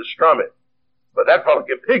Carolina, they just strum it. But that fellow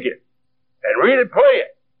can pick it and really play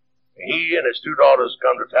it. And he and his two daughters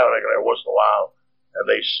come to Tabernacle every once in a while, and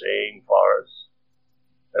they sing for us.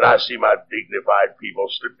 And I see my dignified people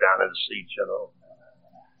slip down in the seats, you know.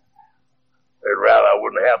 They'd rather I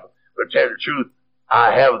wouldn't have them. But to tell you the truth,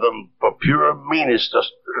 I have them for pure meanness to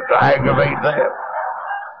aggravate them.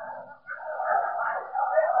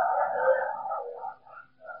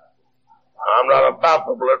 I'm not about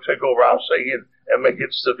to take over. I'll sing it and make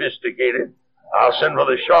it sophisticated. I'll send for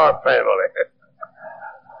the Sharp family.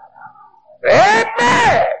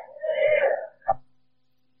 Amen!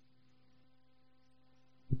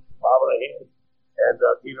 Bob the head and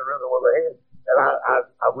keep a rhythm with the head. And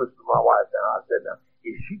I whispered to my wife now. I said, now,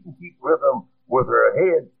 if she can keep rhythm with her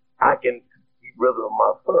head, I can keep rhythm with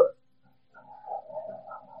my foot.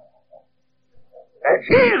 And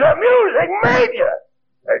she's a music major.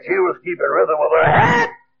 And she was keeping rhythm with her head.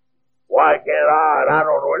 Why can't I, and I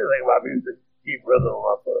don't know anything about music, keep rhythm with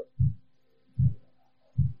my foot?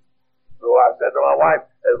 So I said to my wife,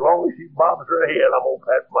 as long as she bobs her head, I'm going to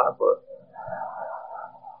pat my foot.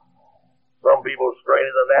 Some people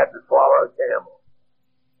strainer than that to swallow a camel.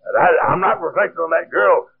 And I'm not reflecting on that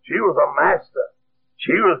girl. She was a master.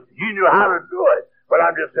 She knew how to do it. But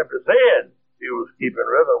I'm just simply saying, she was keeping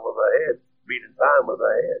rhythm with her head, beating time with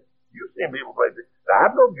her head. You've seen people play this. I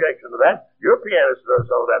have no objection to that. Your pianist does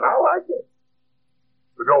some of that, and I like it.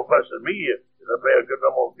 But don't fuss at me if I play a good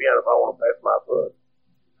number on the piano if I want to pat my foot.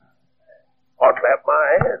 Or clap my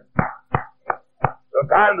hands.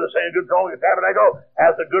 Sometimes they sing a good song at Tabernacle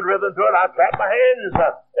has a good rhythm to it. I clap my hands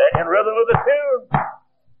in rhythm with the tune.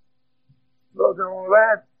 Nothing wrong with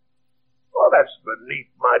that. Well, that's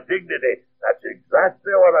beneath my dignity. That's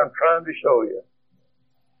exactly what I'm trying to show you.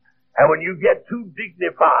 And when you get too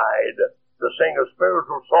dignified to sing a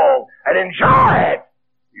spiritual song and enjoy it,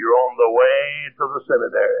 you're on the way to the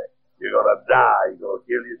cemetery. You're going to die. You're going to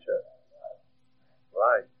kill yourself.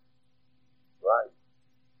 Right. Right.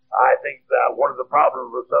 I think that one of the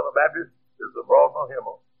problems with Southern Baptists is the Broadmoor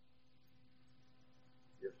hymnal.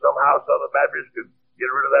 If somehow Southern Baptists could get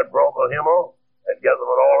rid of that Broadmoor hymnal and get them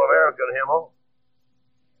an All-American hymnal,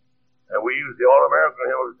 and we use the All-American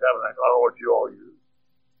hymnal to tabernacle. I don't know what you all use.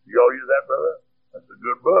 You all use that, brother? That's a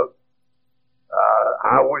good book.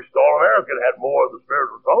 I wish the All-American had more of the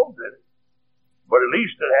spiritual songs in it. But at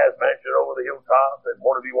least it has Mansion Over the Hilltop and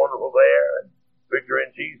Want to Be Wonderful There and Victory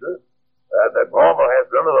in Jesus. That Broadmoor has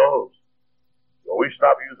none of those. So we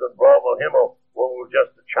stopped using Broadmoor hymnal when we were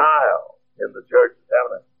just a child in the church of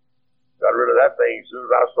tabernacle. Got rid of that thing as soon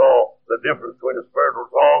as I saw the difference between a spiritual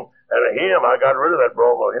song and a hymn. I got rid of that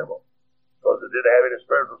Broadmoor hymnal because it didn't have any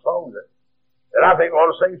spiritual songs in it. And I think we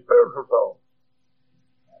ought to sing spiritual songs.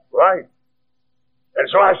 Right. And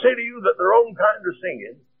so I say to you that their own kind of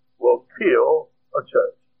singing will kill a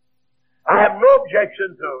church. I have no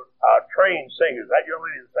objection to trained singers. That young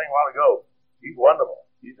lady that sang a while ago, she's wonderful.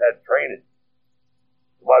 She's had training.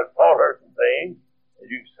 Somebody taught her some things, and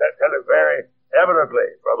you can tell it very evidently.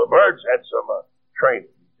 Brother Bird's had some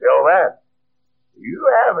training. You tell that. You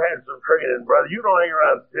have had some training, brother. You don't hang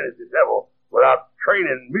around the Tennessee Devil without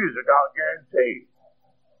training music, I'll guarantee.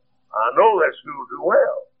 I know that school too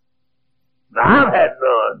well. Now, I've had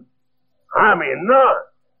none. I mean none.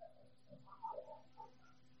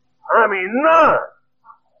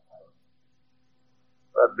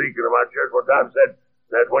 A deacon of my church one time said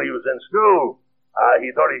that when he was in school,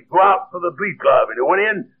 he thought he'd go out for the glee club. And he went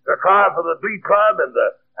in to try for the glee club, and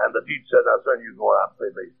the teacher said, "Now, son, you go out and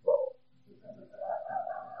play baseball."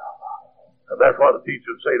 And that's what the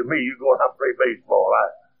teacher would say to me, "You go out and play baseball."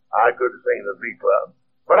 I couldn't sing the glee club.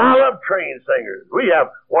 But I love trained singers. We have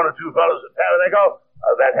one or two fellows at Tabernacle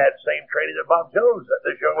that had the same training that Bob Jones had.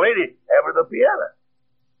 This young lady had with the piano.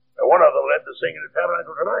 And one of them led the singing at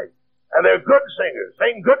Tabernacle tonight. And they're good singers,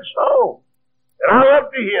 sing good songs. And I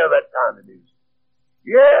love to hear that kind of music.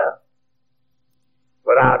 Yeah.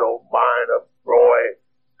 But I don't mind a boy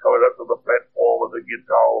coming up to the platform with a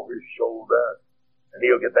guitar over his shoulder. And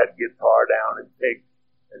he'll get that guitar down and pick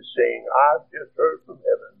and sing, "I've just heard from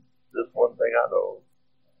heaven this one thing I know.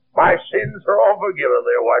 My sins are all forgiven.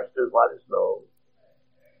 They're washed as white as snow."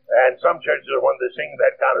 And some churches, when they sing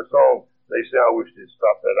that kind of song, they say, "I wish they'd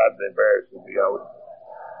stop that. I'd be embarrassed with me."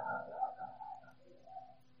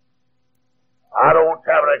 I don't want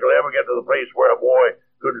Tabernacle to ever get to the place where a boy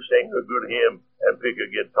could sing a good hymn and pick a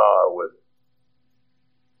guitar with it.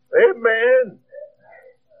 Amen.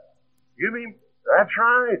 You mean, that's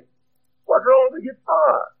right. What's wrong with the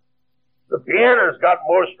guitar? The piano's got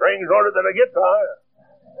more strings on it than a guitar.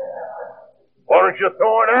 Why don't you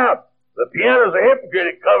throw it out? The piano's a hypocrite.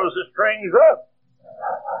 It covers the strings up.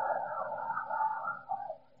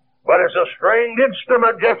 But it's a stringed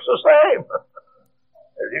instrument just the same.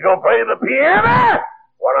 If you're going to play the piano,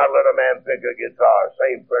 why not let a man pick a guitar?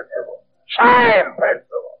 Same principle. Same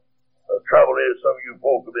principle. The trouble is some of you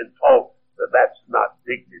folk have been taught that that's not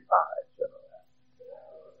dignified. You know.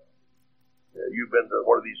 Yeah, you've been to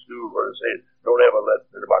one of these schools where they say, "Don't ever let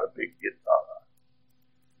anybody pick guitar."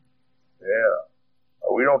 Yeah.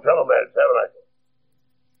 We don't tell them that at Tabernacle.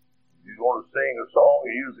 If you want to sing a song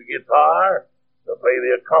and use the guitar to play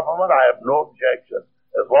the accompaniment, I have no objection,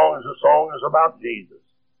 as long as the song is about Jesus.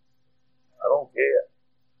 I don't care.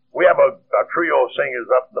 We have a trio of singers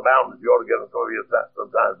up in the mountains. You ought to get them to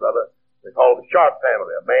sometimes, brother. They're called the Sharp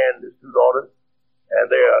family, a man and his two daughters. And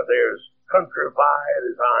they're as countrified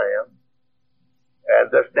as I am.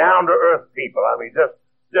 And just down-to-earth people. I mean,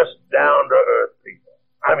 just down-to-earth people.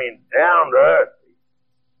 I mean, down-to-earth people.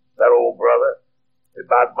 That old brother,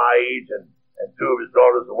 about my age, and two of his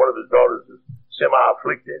daughters, and one of his daughters is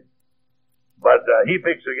semi-afflicted. But he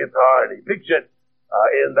picks a guitar, and he picks it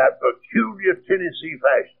in that peculiar Tennessee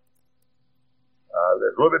fashion.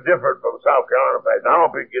 That's a little bit different from South Carolina fashion. I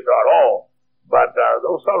don't pick guitar at all. But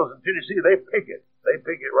those fellows in Tennessee, they pick it. They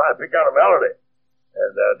pick it right, pick out a melody.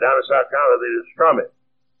 And down in South Carolina, they just strum it.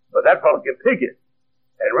 But that fellow can pick it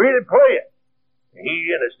and really play it. And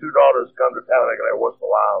he and his two daughters come to Tabernacle every once in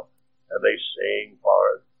a while, and they sing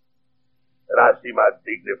for us. And I see my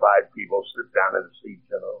dignified people slip down in the seats,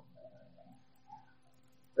 you know.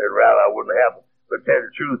 They'd rather I wouldn't have them. But to tell you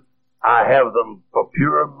the truth, I have them for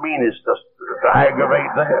pure meanness to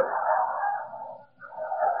aggravate them.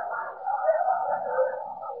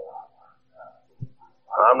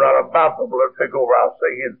 I'm not about to take over our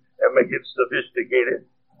singing and make it sophisticated.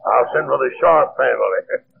 I'll send for the Sharp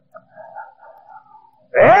family.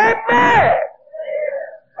 Amen!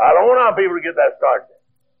 I don't want our people to get that started.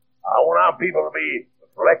 I want our people to be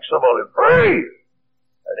flexible and free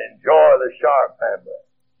and enjoy the Sharp family.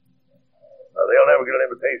 Now, they'll never get an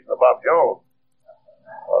invitation to Bob Jones.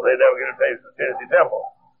 Or they'll never get an invitation to Tennessee Temple.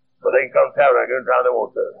 But they can come to Tabernacle anytime they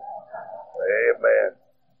want to. Amen.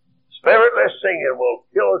 Spiritless singing will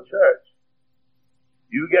kill a church.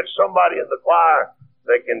 You get somebody in the choir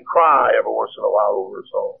that can cry every once in a while over a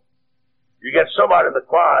song. You get somebody in the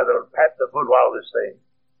choir that will pat the foot while they sing.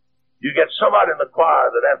 You get somebody in the choir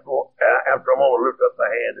that after a moment lift up the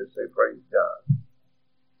hand and say, praise God.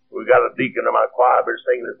 We got a deacon in my choir, been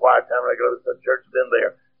singing this choir time when I go to the church in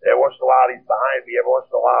there. Every once in a while he's behind me. Every once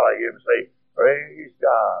in a while I hear him say, praise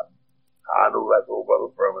God. I know that's old Brother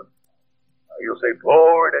Furman. He'll say,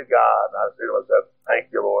 glory to God. And I say to myself, thank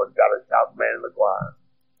you, Lord. Got a shout man in the choir.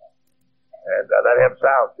 And that helps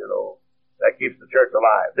out, you know. That keeps the church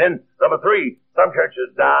alive. Then, number 3, some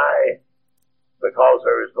churches die because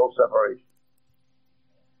there is no separation.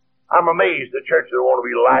 I'm amazed at churches that want to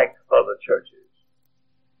be like other churches.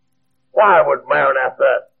 Why would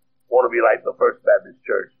Maranatha want to be like the First Baptist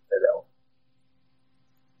Church at Elton?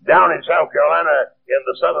 Down in South Carolina, in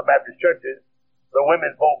the Southern Baptist churches, the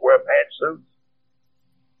women folk wear pantsuits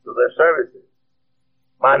to their services.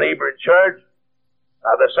 My neighboring church,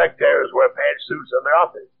 the secretaries wear pantsuits in their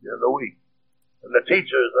office during the week. And the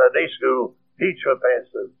teachers in the day school teach with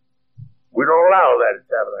pantsuits. We don't allow that at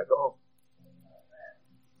Tabernacle.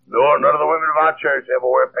 No, none of the women of our church ever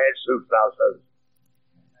wear pantsuits in our service.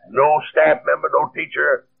 No staff member, no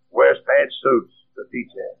teacher wears pantsuits to teach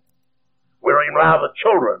in. We don't even allow the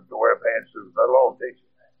children to wear pantsuits, let alone teaching.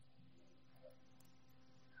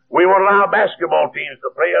 We won't allow basketball teams to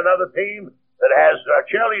play another team that has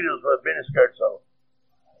cheerleaders with miniskirts on.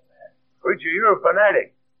 Preacher, you're a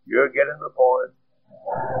fanatic. You're getting the point.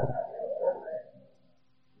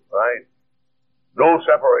 Right? No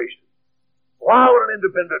separation. Why would an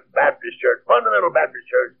independent Baptist church, fundamental Baptist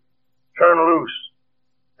church, turn loose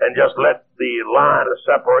and just let the line of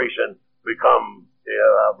separation become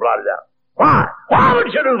blotted out? Why? Why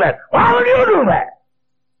would you do that? Why would you do that?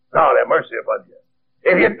 God have mercy upon you.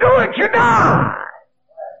 If you do it, you die.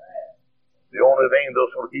 The only thing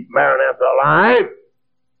that's going to keep Maranatha alive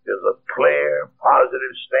is a clear,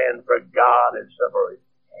 positive stand for God and separation.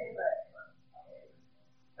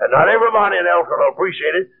 And not everybody in Elton will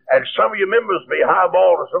appreciate it, and some of your members be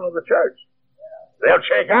highballed to some of the church. They'll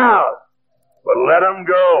check out, but let them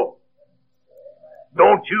go.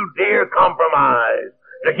 Don't you dare compromise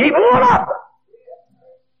to keep one up.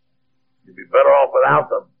 You'd be better off without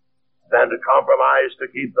them than to compromise to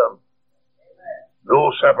keep them.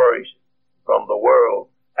 No separation from the world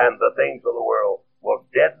and the things of the world will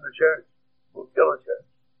deaden the church, will kill the church.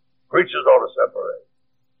 Preachers ought to separate.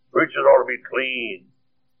 Preachers ought to be clean.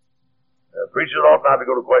 Preachers ought not to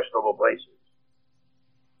go to questionable places.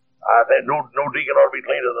 I think no deacon ought to be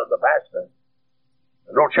cleaner than the pastor.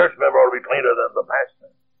 No church member ought to be cleaner than the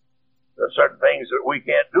pastor. There are certain things that we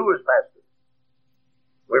can't do as pastors.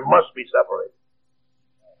 We must be separated.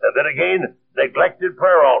 And then again, neglected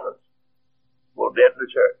prayer altars will deaden the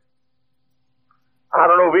church. I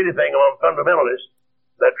don't know of anything among fundamentalists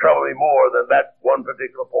that trouble me more than that one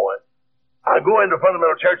particular point. I go into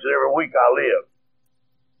fundamental churches every week I live,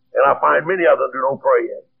 and I find many of them do no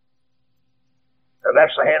praying. And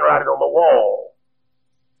that's the handwriting on the wall.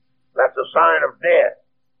 That's a sign of death.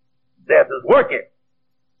 Death is working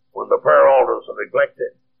when the prayer altars are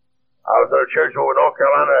neglected. I was at a church over in North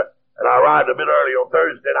Carolina, and I arrived a bit early on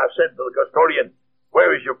Thursday, and I said to the custodian,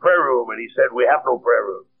 where is your prayer room? And he said, we have no prayer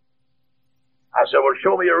room. I said, well,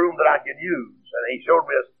 show me a room that I can use. And he showed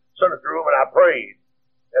me a sinister room, and I prayed.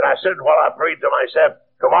 And I said while I prayed to myself,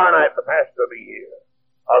 tomorrow night the pastor will be here.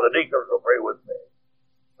 The deacons will pray with me.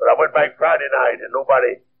 But I went back Friday night, and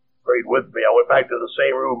nobody prayed with me. I went back to the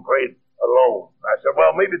same room, prayed alone. I said,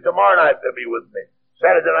 well, maybe tomorrow night they'll be with me.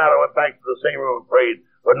 Saturday night I went back to the same room and prayed,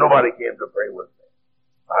 but nobody came to pray with me.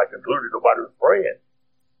 I concluded nobody was praying.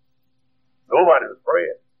 Nobody was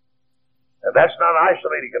praying. And that's not an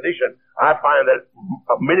isolated condition. I find that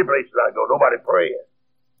many places I go, nobody prays.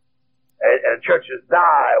 And churches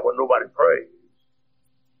die when nobody prays.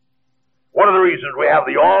 One of the reasons we have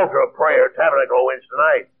the altar of prayer, Tabernacle Wednesday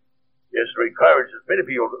night, is to encourage as many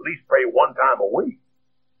people to at least pray one time a week.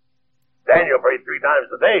 Daniel prayed 3 times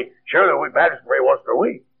a day. Surely we Baptists pray once per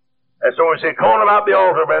week. And so we say, come on about the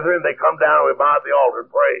altar, brethren. They come down and we bow at the altar and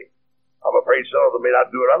pray. I'm afraid some of them may not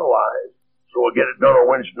do it otherwise. So we'll get it done on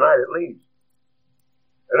Wednesday night at least.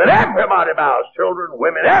 And then after Everybody bows. Children,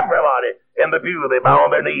 women, everybody in the pew. They bow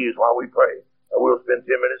on their knees while we pray. And we'll spend 10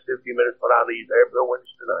 minutes, 15 minutes on our knees every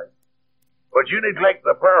Wednesday night. But you neglect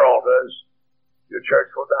the prayer altars, your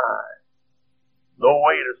church will die. No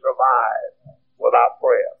way to survive without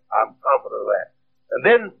prayer. I'm confident of that. And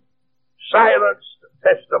then silenced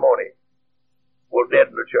testimony will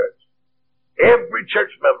deaden the church. Every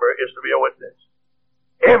church member is to be a witness.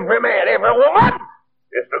 Every man, every woman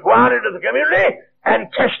is to go out into the community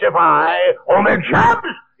and testify on their jobs,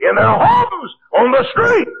 in their homes, on the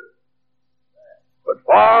street. But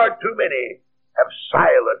far too many have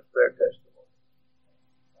silenced their testimony.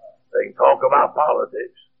 They can talk about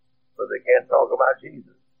politics, but they can't talk about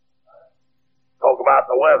Jesus. Talk about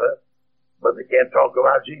the weather, but they can't talk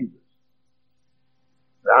about Jesus.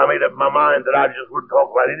 Now, I made up my mind that I just wouldn't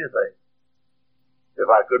talk about anything if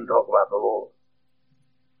I couldn't talk about the Lord.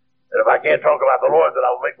 And if I can't talk about the Lord, then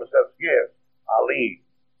I'll make myself scarce. I'll leave.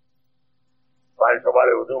 Find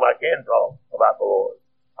somebody with whom I can talk about the Lord.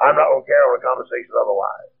 I'm not going to carry on a conversation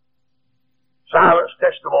otherwise. Silence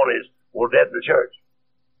testimonies will deaden the church.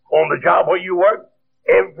 On the job where you work,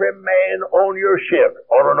 every man on your shift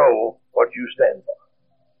ought to know what you stand for.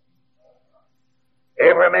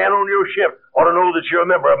 Every man on your shift ought to know that you're a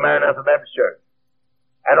member of Maranatha Baptist Church.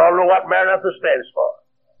 And ought to know what Maranatha stands for.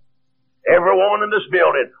 Every woman in this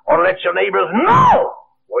building ought to let your neighbors know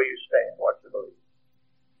where you stand, what you believe.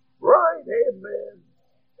 Right, amen.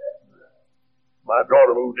 My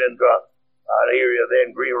daughter moved into an area there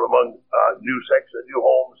in Greenville among new sects and new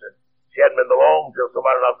homes, and she hadn't been there long until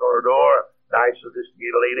somebody knocked on her door, nice,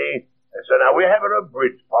 sophisticated lady, and said, "Now, we're having a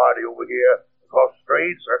bridge party over here across the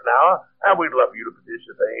street, certain hour, and we'd love for you to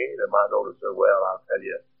participate." And my daughter said, "Well, I'll tell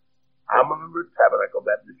you, I'm a member of Tabernacle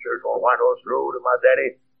Baptist Church on White Horse Road, and my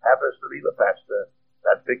daddy happens to be the pastor."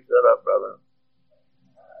 That fixed that up, brother.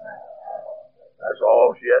 That's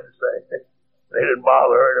all she had to say. They didn't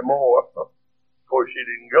bother her anymore. Of course, she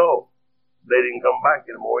didn't go. They didn't come back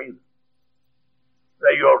anymore either. Now,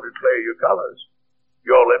 you ought to declare your colors.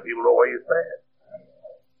 You ought to let people know where you stand.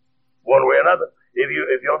 One way or another. If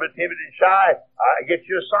you're a bit timid and shy, get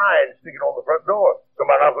you a sign, stick it on the front door.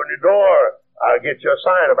 Somebody knock on your door, get you a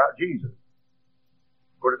sign about Jesus.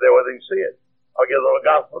 Put it there where they can see it. I'll get it on a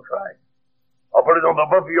gospel tract. I'll put it on the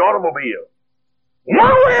bumper of your automobile.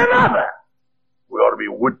 One way or another, we ought to be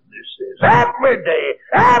witnesses. Every day,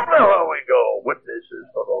 everywhere we go, witnesses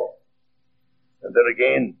for the Lord. And then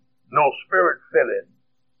again, no spirit filling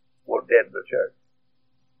will deaden the church.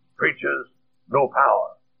 Preachers, no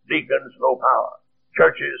power. Deacons, no power.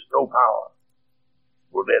 Churches, no power.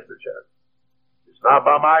 Will deaden the church. It's not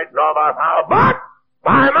by might nor by power, but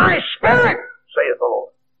by my Spirit, saith the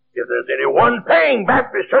Lord. If there's any one thing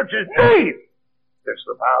Baptist churches need, it's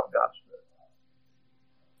the power of God's Spirit.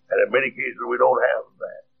 And in many cases we don't have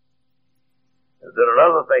that. And then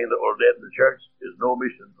another thing that will deaden the church is no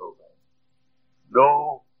mission program.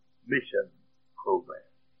 No mission program.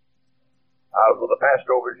 I was with a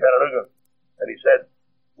pastor over in Chattanooga, and he said,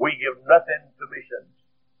 "We give nothing to missions."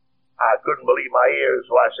 I couldn't believe my ears,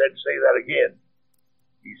 so I said, "Say that again."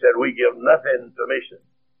 He said, "We give nothing to missions,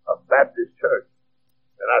 a Baptist church."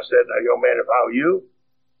 And I said, "Now, young man, if I were you,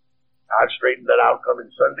 I'd straighten that out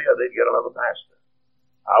coming Sunday, or they'd get another pastor.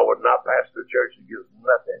 I would not pastor a church that gives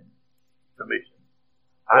nothing to missions.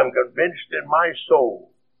 I'm convinced in my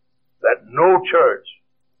soul that no church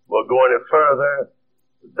will go any further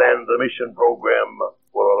than the mission program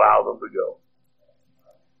will allow them to go.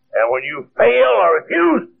 And when you fail or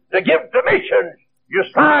refuse to give to missions, you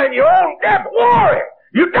sign your own death warrant.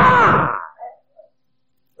 You die.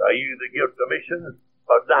 Now, you either give to missions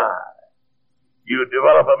or die. You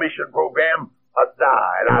develop a mission program or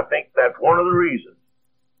die. And I think that's one of the reasons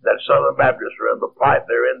that Southern Baptists are in the plight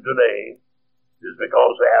they're in today, is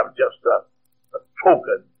because they have just a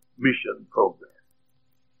token mission program.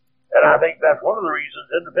 And I think that's one of the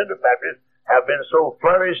reasons Independent Baptists have been so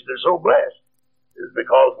flourished and so blessed, is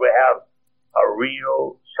because we have a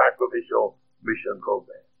real sacrificial mission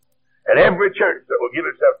program. And every church that will give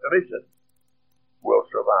itself to mission will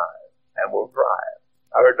survive and will thrive.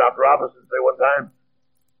 I heard Dr. Robinson say one time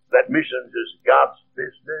that missions is God's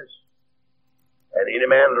business, and any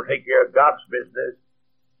man that will take care of God's business,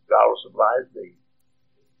 God will supply his needs.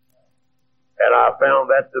 And I found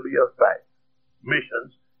that to be a fact.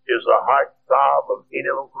 Missions is the heart throb of any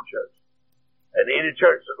local church. And any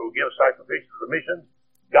church that will give sacrificial to missions,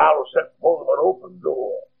 God will set before them an open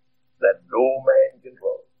door that no man can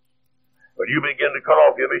close. When you begin to cut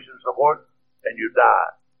off your mission support, and you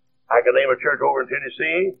die. I can name a church over in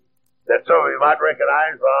Tennessee that some of you might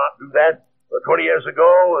recognize, but I'll not do that. But 20 years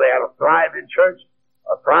ago, they had a thriving church,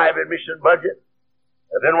 a thriving mission budget,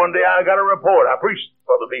 And then one day I got a report. I preached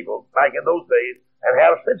for the people back in those days and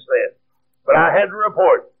have since then. But I had a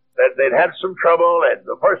report that they'd had some trouble, and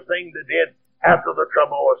the first thing they did after the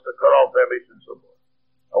trouble was to cut off their mission support.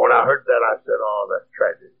 And when I heard that, I said, oh, that's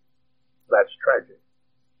tragic. That's tragic.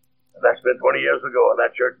 And that's been 20 years ago, and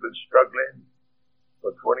that church has been struggling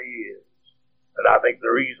for 20 years. And I think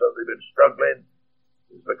the reason they've been struggling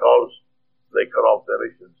is because they cut off their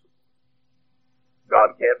mission support.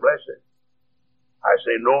 God can't bless it. I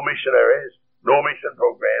say no missionaries, no mission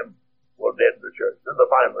program will deaden the church. Then the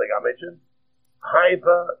final thing I mentioned,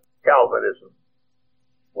 hyper-Calvinism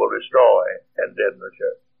will destroy and deaden the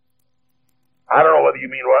church. I don't know whether you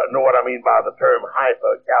know what I mean by the term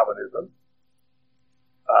hyper-Calvinism.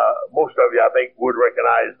 Most of you, I think, would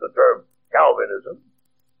recognize the term Calvinism.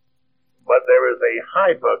 But there is a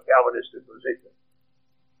hyper-Calvinistic position.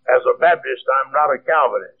 As a Baptist, I'm not a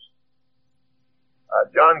Calvinist.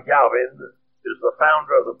 John Calvin is the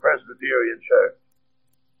founder of the Presbyterian Church.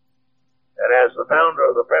 And as the founder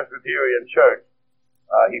of the Presbyterian Church,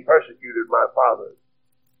 he persecuted my fathers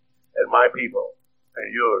and my people and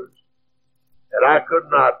yours. And I could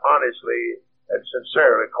not honestly and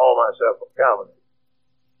sincerely call myself a Calvinist.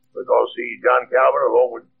 Because, see, John Calvin,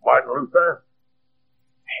 along with Martin Luther,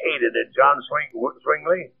 hated it. John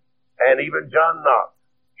Zwingli and even John Knox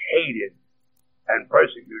hated and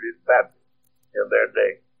persecuted Baptists in their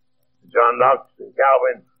day. John Knox and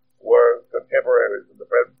Calvin were contemporaries of the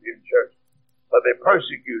Presbyterian Church, but they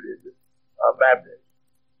persecuted Baptists.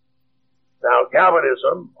 Now,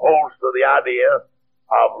 Calvinism holds to the idea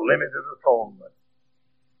of limited atonement.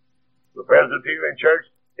 The Presbyterian Church,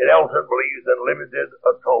 it also believes in limited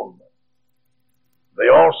atonement. They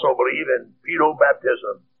also believe in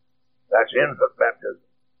pedobaptism. That's infant baptism.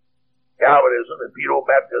 Calvinism and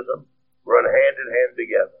pedobaptism run hand in hand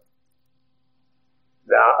together.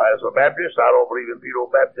 Now, as a Baptist, I don't believe in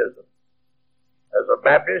pedobaptism. As a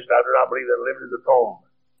Baptist, I do not believe in limited atonement.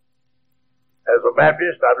 As a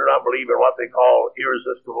Baptist, I do not believe in what they call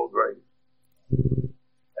irresistible grace.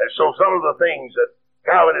 And so some of the things that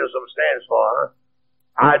Calvinism stands for,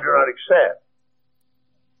 I do not accept.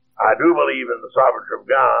 I do believe in the sovereignty of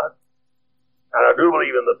God, and I do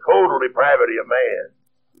believe in the total depravity of man.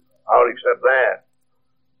 I would accept that,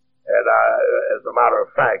 and as a matter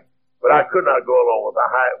of fact. But I could not go along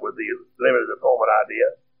with the limited atonement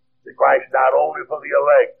idea. That Christ died only for the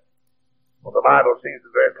elect. Well, the Bible seems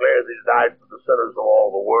very clear that He died for the sinners of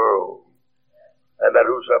all the world, and that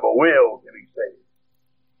whosoever will can be saved.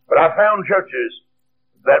 But I found churches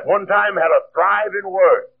that one time had a thriving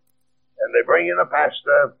work, and they bring in a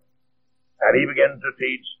pastor, and he begins to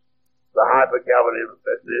teach the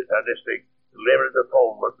hyper-Calvinistic limited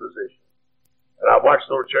atonement position. And I've watched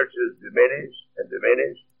those churches diminish and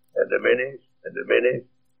diminish and diminish and diminish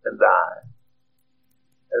and die.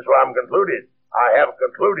 And so I have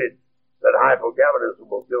concluded that hyper-Calvinism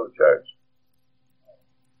will kill the church.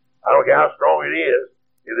 I don't care how strong it is,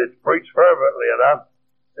 if it's preached fervently enough,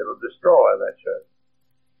 it'll destroy that church.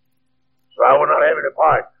 So I will not have any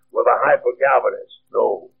part with a hyper-Calvinist.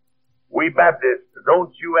 No. We Baptists,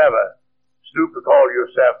 don't you ever stoop to call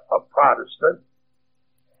yourself a Protestant.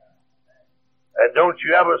 And don't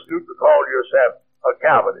you ever stoop to call yourself a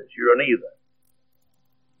Calvinist. You're neither.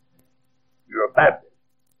 You're a Baptist.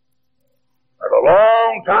 And a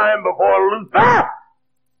long time before Luther,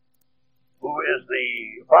 who is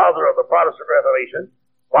the father of the Protestant Reformation,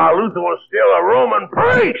 while Luther was still a Roman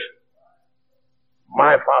priest,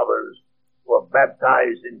 my fathers were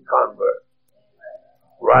baptized in converts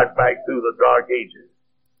right back through the Dark Ages.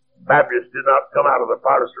 Baptists did not come out of the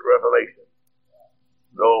Protestant Reformation.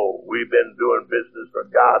 No, we've been doing business for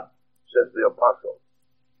God since the Apostles.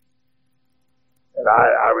 And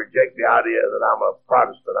I reject the idea that I'm a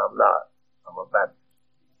Protestant. I'm not. I'm a Baptist.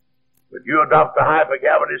 But you adopt the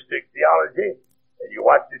hyper-Calvinistic theology, and you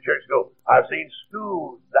watch the church go. I've seen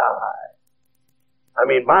schools die. I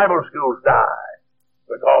mean, Bible schools die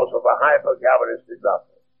because of a hyper-Calvinistic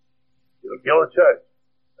doctrine. It'll kill a church.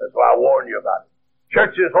 That's why I warn you about it.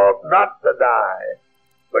 Churches ought not to die,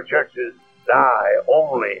 but churches die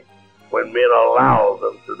only when men allow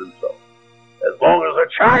them to do so. As long as a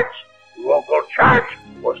church, local church,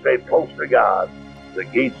 will stay close to God, the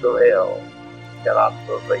gates of hell cannot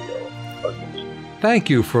prevail against it. Thank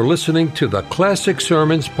you for listening to the Classic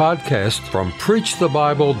Sermons podcast from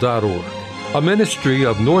PreachTheBible.org, a ministry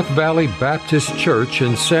of North Valley Baptist Church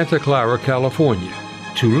in Santa Clara, California.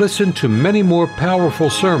 To listen to many more powerful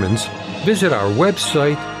sermons, visit our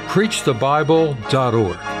website,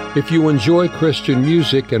 PreachTheBible.org. If you enjoy Christian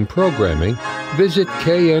music and programming, visit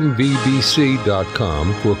knvbc.com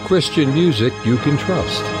for Christian music you can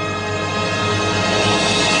trust.